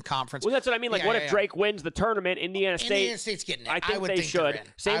 3 in conference. Well, that's what I mean. Like, what if Drake wins the tournament? Indiana State's getting in. I think they should.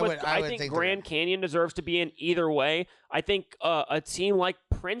 Same with, I think Grand Canyon deserves to be in either way. I think a team like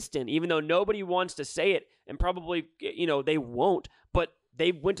Princeton, even though nobody wants to say it, and probably, they won't, but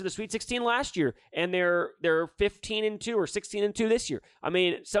they went to the Sweet 16 last year, and they're 15-2 or 16-2 this year. I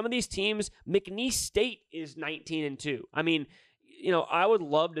mean, some of these teams, McNeese State is 19-2. I mean, I would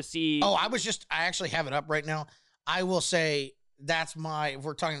love to see. Oh, I actually have it up right now. I will say if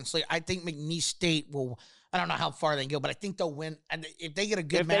we're talking slate, I think McNeese State will. I don't know how far they can go, but I think they'll win. And if they get a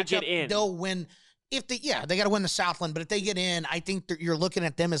good matchup, they'll win. They got to win the Southland, but if they get in, I think you're looking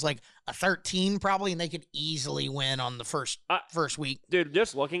at them as like a 13 probably, and they could easily win on the first week. Dude,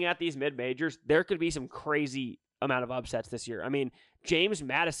 just looking at these mid-majors, there could be some crazy amount of upsets this year. I mean, James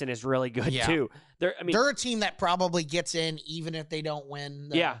Madison is really good too. They're a team that probably gets in even if they don't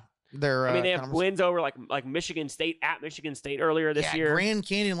win. They have wins over like Michigan State at Michigan State earlier this year. Grand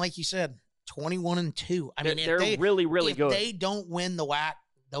Canyon, like you said, 21-2. I mean, they're really, really good. If they don't win the WAC,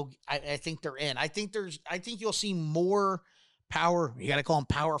 I think they're in. I think you'll see more power. You got to call them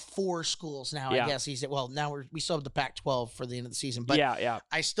Power 4 schools now. I guess now we still have the Pac-12 for the end of the season, but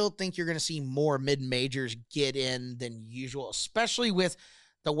I still think you're going to see more mid-majors get in than usual, especially with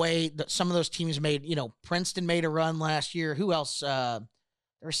the way that some of those teams made. Princeton made a run last year. Who else?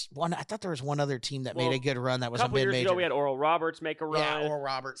 There's one. I thought there was one other team that made a good run. That was a mid-major. Years ago, we had Oral Roberts make a run. Yeah, Oral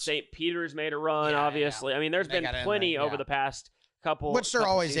Roberts. St. Peter's made a run. Obviously, I mean, there's been plenty over the past couple. Which there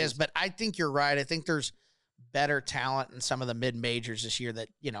always is, but I think you're right. I think there's better talent in some of the mid-majors this year that,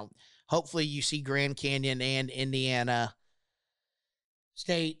 hopefully you see Grand Canyon and Indiana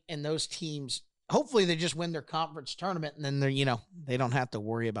State and those teams. Hopefully they just win their conference tournament and then they're, they don't have to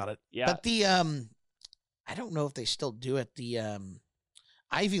worry about it. Yeah. But I don't know if they still do it. The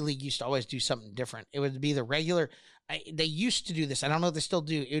Ivy League used to always do something different. It would be the regular. They used to do this. I don't know if they still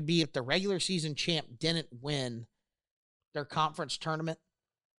do. It would be if the regular season champ didn't win their conference tournament,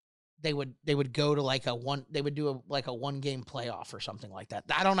 they would go to like they would do a 1-game playoff or something like that.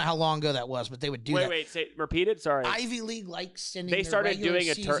 I don't know how long ago that was, but they would do that. Wait, repeat it. Sorry. Ivy League sending. They started doing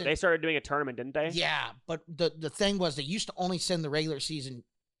they started doing a tournament, didn't they? Yeah, but the thing was they used to only send the regular season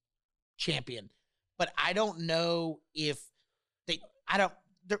champion, but I don't know if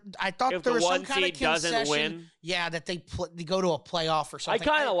I thought if there was the some kind of concession. Doesn't win. Yeah, that they go to a playoff or something. I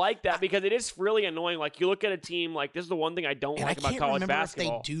kind of like that because it is really annoying. Like you look at a team, like this is the one thing I don't like about college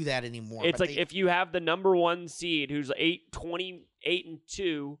basketball. If they do that anymore. It's like if you have the number 1 seed who's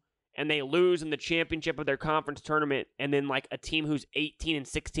 28-2 and they lose in the championship of their conference tournament, and then like a team who's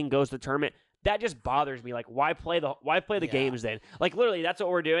 18-16 goes to the tournament. That just bothers me. Like, why play the games then? Like, literally, that's what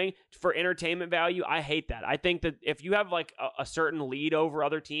we're doing for entertainment value. I hate that. I think that if you have like a certain lead over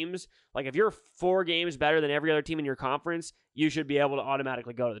other teams, like if you're 4 games better than every other team in your conference, you should be able to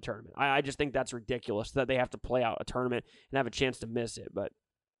automatically go to the tournament. I just think that's ridiculous that they have to play out a tournament and have a chance to miss it. But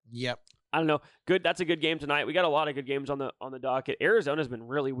yep, I don't know. Good. That's a good game tonight. We got a lot of good games on the docket. Arizona's been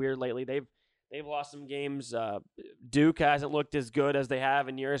really weird lately. They've lost some games. Duke hasn't looked as good as they have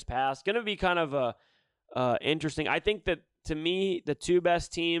in years past. Going to be kind of interesting. I think that, to me, the 2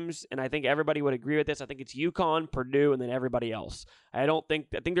 best teams, and I think everybody would agree with this, I think it's UConn, Purdue, and then everybody else. I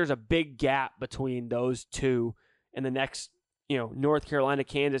think there's a big gap between those 2 in the next, North Carolina,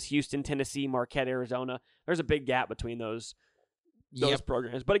 Kansas, Houston, Tennessee, Marquette, Arizona. There's a big gap between those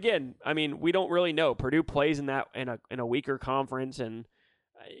programs. But again, I mean, we don't really know. Purdue plays in a weaker conference, and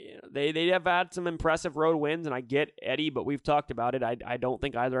they have had some impressive road wins, and I get Eddie, but we've talked about it. I don't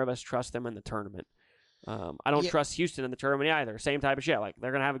think either of us trust them in the tournament. I don't trust Houston in the tournament either. Same type of shit. Like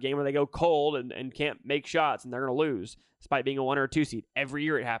they're gonna have a game where they go cold and can't make shots, and they're gonna lose despite being a 1 or 2 seed. Every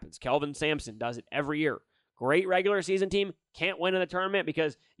year it happens. Kelvin Sampson does it every year. Great regular season team, can't win in the tournament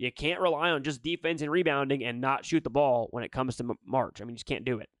because you can't rely on just defense and rebounding and not shoot the ball when it comes to March. I mean, you just can't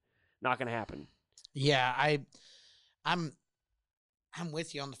do it. Not gonna happen. Yeah, I'm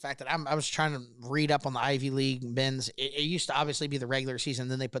with you on the fact that I was trying to read up on the Ivy League men's. It used to obviously be the regular season,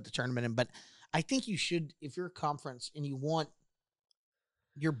 then they put the tournament in. But I think you should, if you're a conference and you want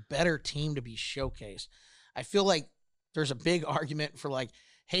your better team to be showcased, I feel like there's a big argument for like,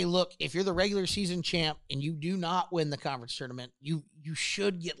 hey, look, if you're the regular season champ and you do not win the conference tournament, you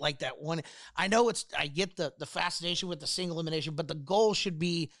should get like that one. I know I get the fascination with the single elimination, but the goal should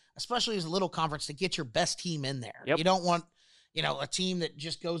be, especially as a little conference, to get your best team in there. Yep. You don't want a team that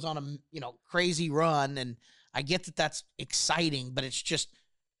just goes on a, crazy run. And I get that that's exciting, but it's just,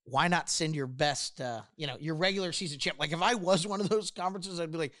 why not send your best, your regular season champ? Like if I was one of those conferences,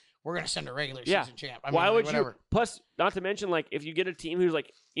 I'd be like, we're going to send a regular season champ. Why would whatever. you? Plus, not to mention, like, if you get a team who's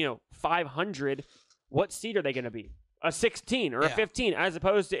like, 500, what seed are they going to be? A 16 or a 15, as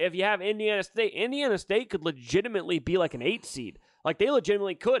opposed to if you have Indiana State. Indiana State could legitimately be like an 8 seed. Like they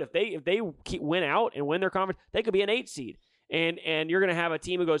legitimately could. If they win out and win their conference, they could be an 8 seed. And you're going to have a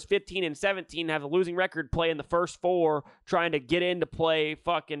team who goes 15 and 17, have a losing record, play in the first 4, trying to get in to play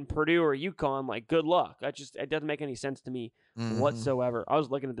fucking Purdue or UConn. Like, good luck. It doesn't make any sense to me whatsoever. I was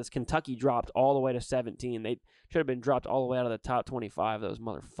looking at this. Kentucky dropped all the way to 17. They should have been dropped all the way out of the top 25. Those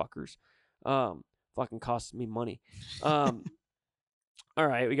motherfuckers. Fucking costs me money. All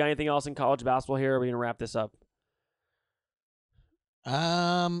right, we got anything else in college basketball here? Or are we going to wrap this up?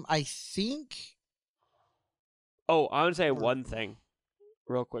 I think. Oh, I want to say one thing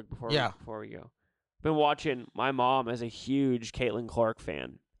real quick before we go. Been watching. My mom is a huge Caitlin Clark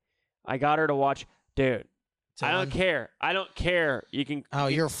fan. I got her to watch. Dude, I don't care. You can. Oh,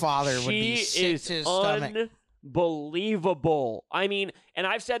 your father would be sick to his stomach. Unbelievable. I mean, and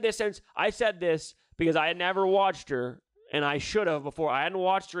I said this because I had never watched her, and I should have before. I hadn't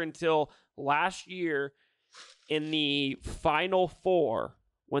watched her until last year in the Final Four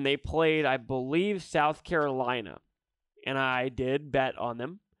when they played, I believe, South Carolina. And I did bet on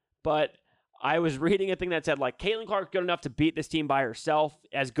them. But I was reading a thing that said, like, Caitlin Clark's good enough to beat this team by herself,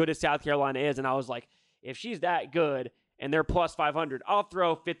 as good as South Carolina is. And I was like, if she's that good and they're plus 500, I'll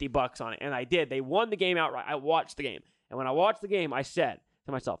throw $50 on it. And I did. They won the game outright. I watched the game. And when I watched the game, I said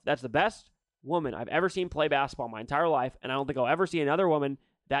to myself, that's the best woman I've ever seen play basketball my entire life. And I don't think I'll ever see another woman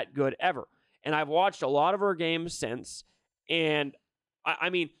that good ever. And I've watched a lot of her games since. And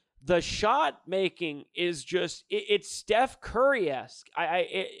I mean, the shot making is just, it's Steph Curry-esque.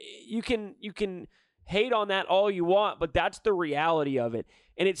 You can hate on that all you want, but that's the reality of it.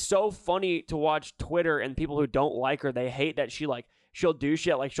 And it's so funny to watch Twitter and people who don't like her, they hate that she'll do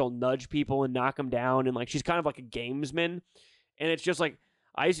shit like she'll nudge people and knock them down. And like, she's kind of like a gamesman. And it's just like,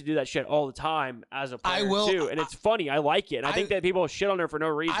 I used to do that shit all the time as a player too. And it's funny. I like it. And I think that people shit on her for no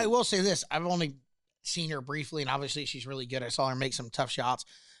reason. I will say this. I've only seen her briefly, and obviously she's really good. I saw her make some tough shots.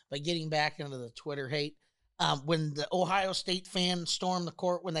 But getting back into the Twitter hate, when the Ohio State fans stormed the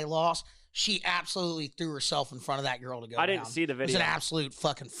court when they lost, she absolutely threw herself in front of that girl to go down. I didn't see the video. It was an absolute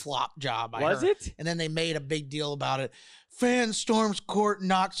fucking flop job by her. Was it? And then they made a big deal about it. Fan storms court,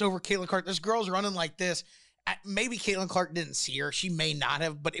 knocks over Caitlin Clark. This girl's running like this. Maybe Caitlin Clark didn't see her. She may not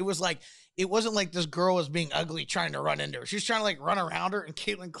have, but it wasn't like this girl was being ugly trying to run into her. She was trying to like run around her, and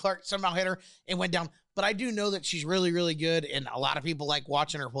Caitlin Clark somehow hit her and went down. But I do know that she's really, really good, and a lot of people like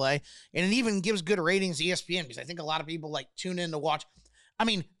watching her play. And it even gives good ratings to ESPN, because I think a lot of people like tune in to watch. I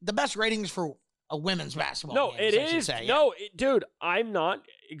mean, the best ratings for a women's basketball game. No, it is. No, dude, I'm not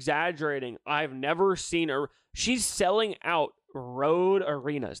exaggerating. I've never seen her. She's selling out road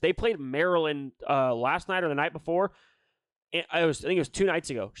arenas. They played Maryland last night or the night before. And I think it was 2 nights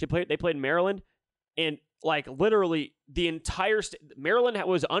ago. They played Maryland, and like literally the entire Maryland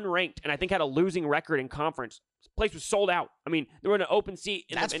was unranked, and I think had a losing record in conference. The place was sold out. I mean, there were an open seat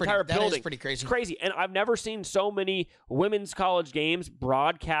in the entire building. That is pretty crazy. It's crazy. And I've never seen so many women's college games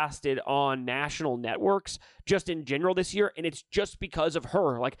broadcasted on national networks just in general this year, and it's just because of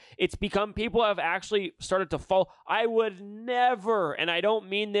her. Like, it's become, people have actually started to fall. I would never, and I don't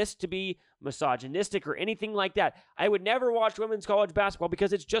mean this to be misogynistic or anything like that, I would never watch women's college basketball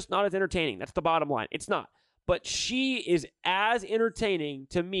because it's just not as entertaining. That's the bottom line. It's not. But she is as entertaining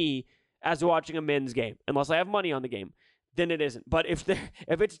to me as watching a men's game, unless I have money on the game, then it isn't. But if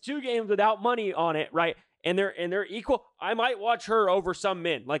it's 2 games without money on it, right, and they're equal, I might watch her over some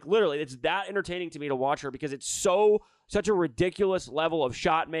men. Like, literally, it's that entertaining to me to watch her, because it's such a ridiculous level of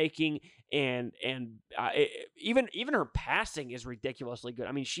shot making, and even her passing is ridiculously good.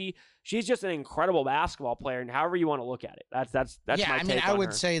 I mean, she's just an incredible basketball player, and however you want to look at it, that's yeah. my I mean, take I on would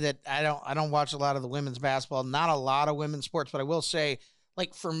her. say that I don't watch a lot of the women's basketball, not a lot of women's sports, but I will say,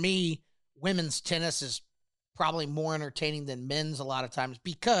 like, for me, women's tennis is probably more entertaining than men's a lot of times,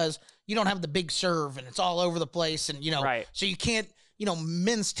 because you don't have the big serve and it's all over the place, and right. So you can't,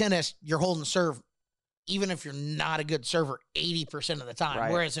 men's tennis, you're holding serve even if you're not a good server 80% of the time.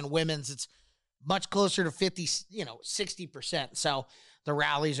 Right. Whereas in women's, it's much closer to 50, 60%. So the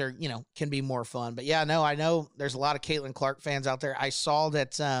rallies are, can be more fun. But yeah, no, I know there's a lot of Caitlin Clark fans out there. I saw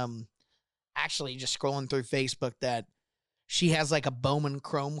that actually just scrolling through Facebook that she has like a Bowman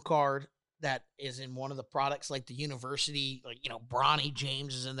Chrome card that is in one of the products, like the university, like, Bronny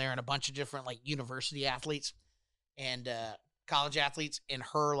James is in there and a bunch of different like university athletes. And a college athletes, and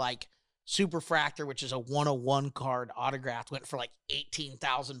her like Superfractor, which is a 101 card autographed, went for like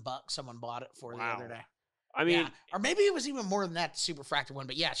 $18,000. Someone bought it for the other day. I mean, yeah. Or maybe it was even more than that Superfractor one.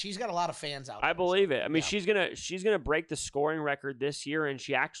 But yeah, she's got a lot of fans out there. I believe it. I mean, she's gonna break the scoring record this year, and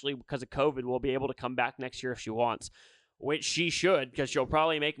she actually, because of COVID, will be able to come back next year if she wants. Which she should, because she'll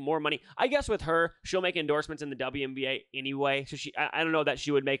probably make more money. I guess with her, she'll make endorsements in the WNBA anyway. So I don't know that she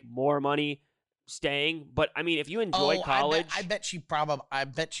would make more money staying. But I mean, if you enjoy college, I bet she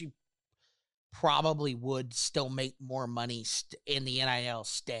probably would still make more money in the NIL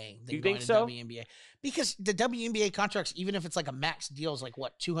staying than going to WNBA. Because the WNBA contracts, even if it's like a max deal, is like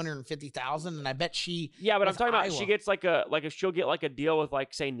what, $250,000, and I bet she. Yeah, but I'm talking about she gets she'll get like a deal with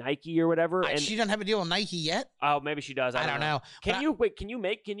like say Nike or whatever. And she doesn't have a deal with Nike yet. Oh, maybe she does. I don't know. Can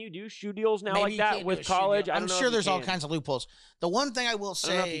you do shoe deals now like that with college? I'm sure there's all kinds of loopholes. The one thing I will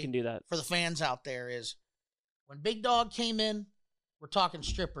say, I don't know if you can do that for the fans out there is, when Big Dog came in, we're talking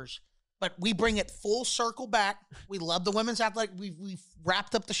strippers. But we bring it full circle back. We love the women's athletic. We've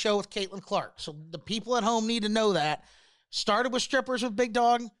wrapped up the show with Caitlin Clark. So the people at home need to know that. Started with strippers with Big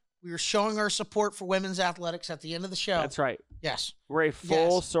Dog. We were showing our support for women's athletics at the end of the show. That's right. Yes. We're a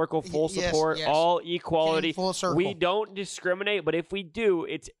full circle, full support, all equality. Full circle. We don't discriminate, but if we do,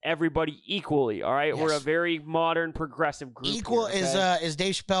 it's everybody equally, all right? Yes. We're a very modern, progressive group. Equal here, okay? As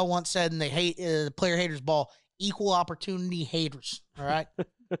Dave Chappelle once said in the Player Haters Ball, equal opportunity haters, all right?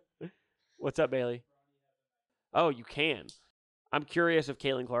 What's up, Bailey? Oh, you can. I'm curious if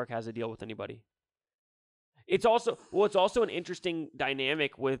Caitlin Clark has a deal with anybody. It's also an interesting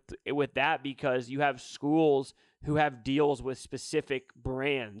dynamic with that, because you have schools who have deals with specific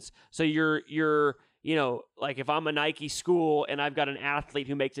brands. So you're like if I'm a Nike school and I've got an athlete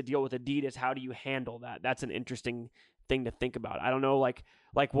who makes a deal with Adidas, how do you handle that? That's an interesting thing to think about. I don't know, like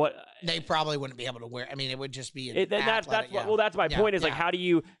what they probably wouldn't be able to wear. I mean, it would just be that's my point is like, how do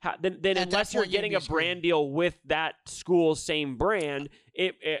you then unless you're getting a brand deal with that school's same brand,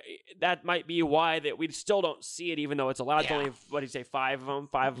 that might be why that we still don't see it, even though it's allowed. It's only, what do you say, five of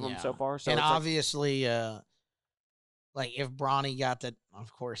them so far. So and obviously, like if Bronny got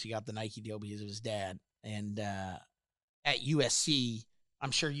of course he got the Nike deal because of his dad, and at USC. I'm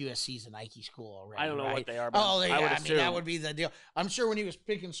sure USC is a Nike school already. I don't know what they are. But I mean, that would be the deal. I'm sure when he was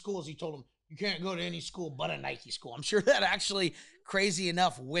picking schools, he told him, you can't go to any school but a Nike school. I'm sure that actually, crazy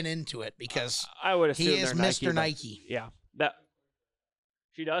enough, went into it, because I would assume he is Mr. Nike. Yeah. That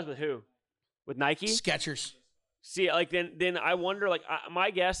she does with who? With Nike? Skechers. See, like then I wonder, like my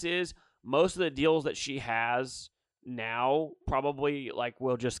guess is most of the deals that she has now probably like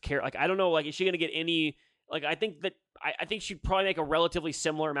will just care. Like I don't know, like is she going to get any? Like I think she'd probably make a relatively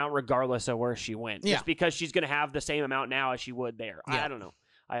similar amount regardless of where she went. Just because she's going to have the same amount now as she would there. Yeah. I don't know.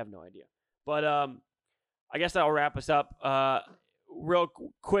 I have no idea. But I guess that'll wrap us up. Real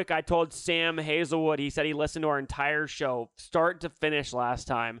quick, I told Sam Hazelwood, he said he listened to our entire show, start to finish last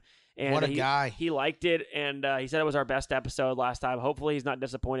time. And what a guy. He liked it, and he said it was our best episode last time. Hopefully he's not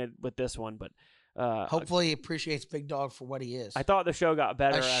disappointed with this one, but hopefully he appreciates Big Dog for what he is. I thought the show got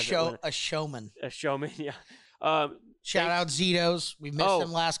better. A showman. A showman, yeah. Shout out Zito's. We missed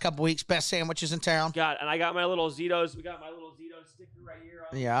them last couple weeks. Best sandwiches in town. God, and I got my little Zito's. We got my little Zito sticker right here.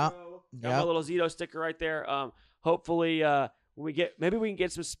 Got my little Zito sticker right there. Hopefully, maybe we can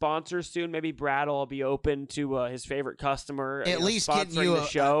get some sponsors soon. Maybe Brad will be open to his favorite customer. At least getting you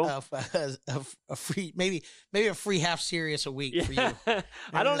a free, maybe a free half serious a week for you.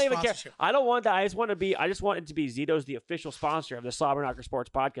 I don't even care. I don't want that. I just want it to be Zito's the official sponsor of the Slobberknocker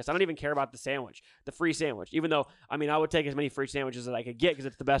Sports Podcast. I don't even care about the sandwich, the free sandwich. Even though, I mean, I would take as many free sandwiches as I could get because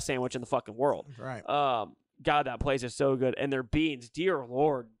it's the best sandwich in the fucking world. Right. God, that place is so good, and their beans, dear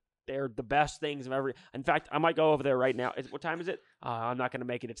Lord. They're the best things of every. In fact, I might go over there right now. What time is it? I'm not going to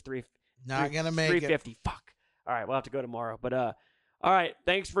make it. It's 3:50. Not going to make it. 3:50. Fuck. All right, we'll have to go tomorrow. But all right,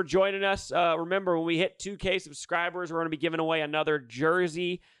 thanks for joining us. Remember, when we hit 2K subscribers, we're going to be giving away another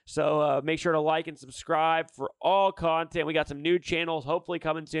jersey. So make sure to like and subscribe for all content. We got some new channels hopefully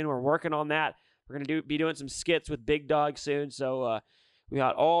coming soon. We're working on that. We're going to be doing some skits with Big Dog soon. So we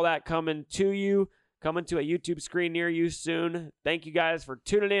got all that coming to you. Coming to a YouTube screen near you soon. Thank you guys for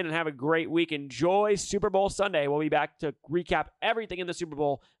tuning in and have a great week. Enjoy Super Bowl Sunday. We'll be back to recap everything in the Super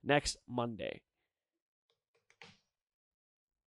Bowl next Monday.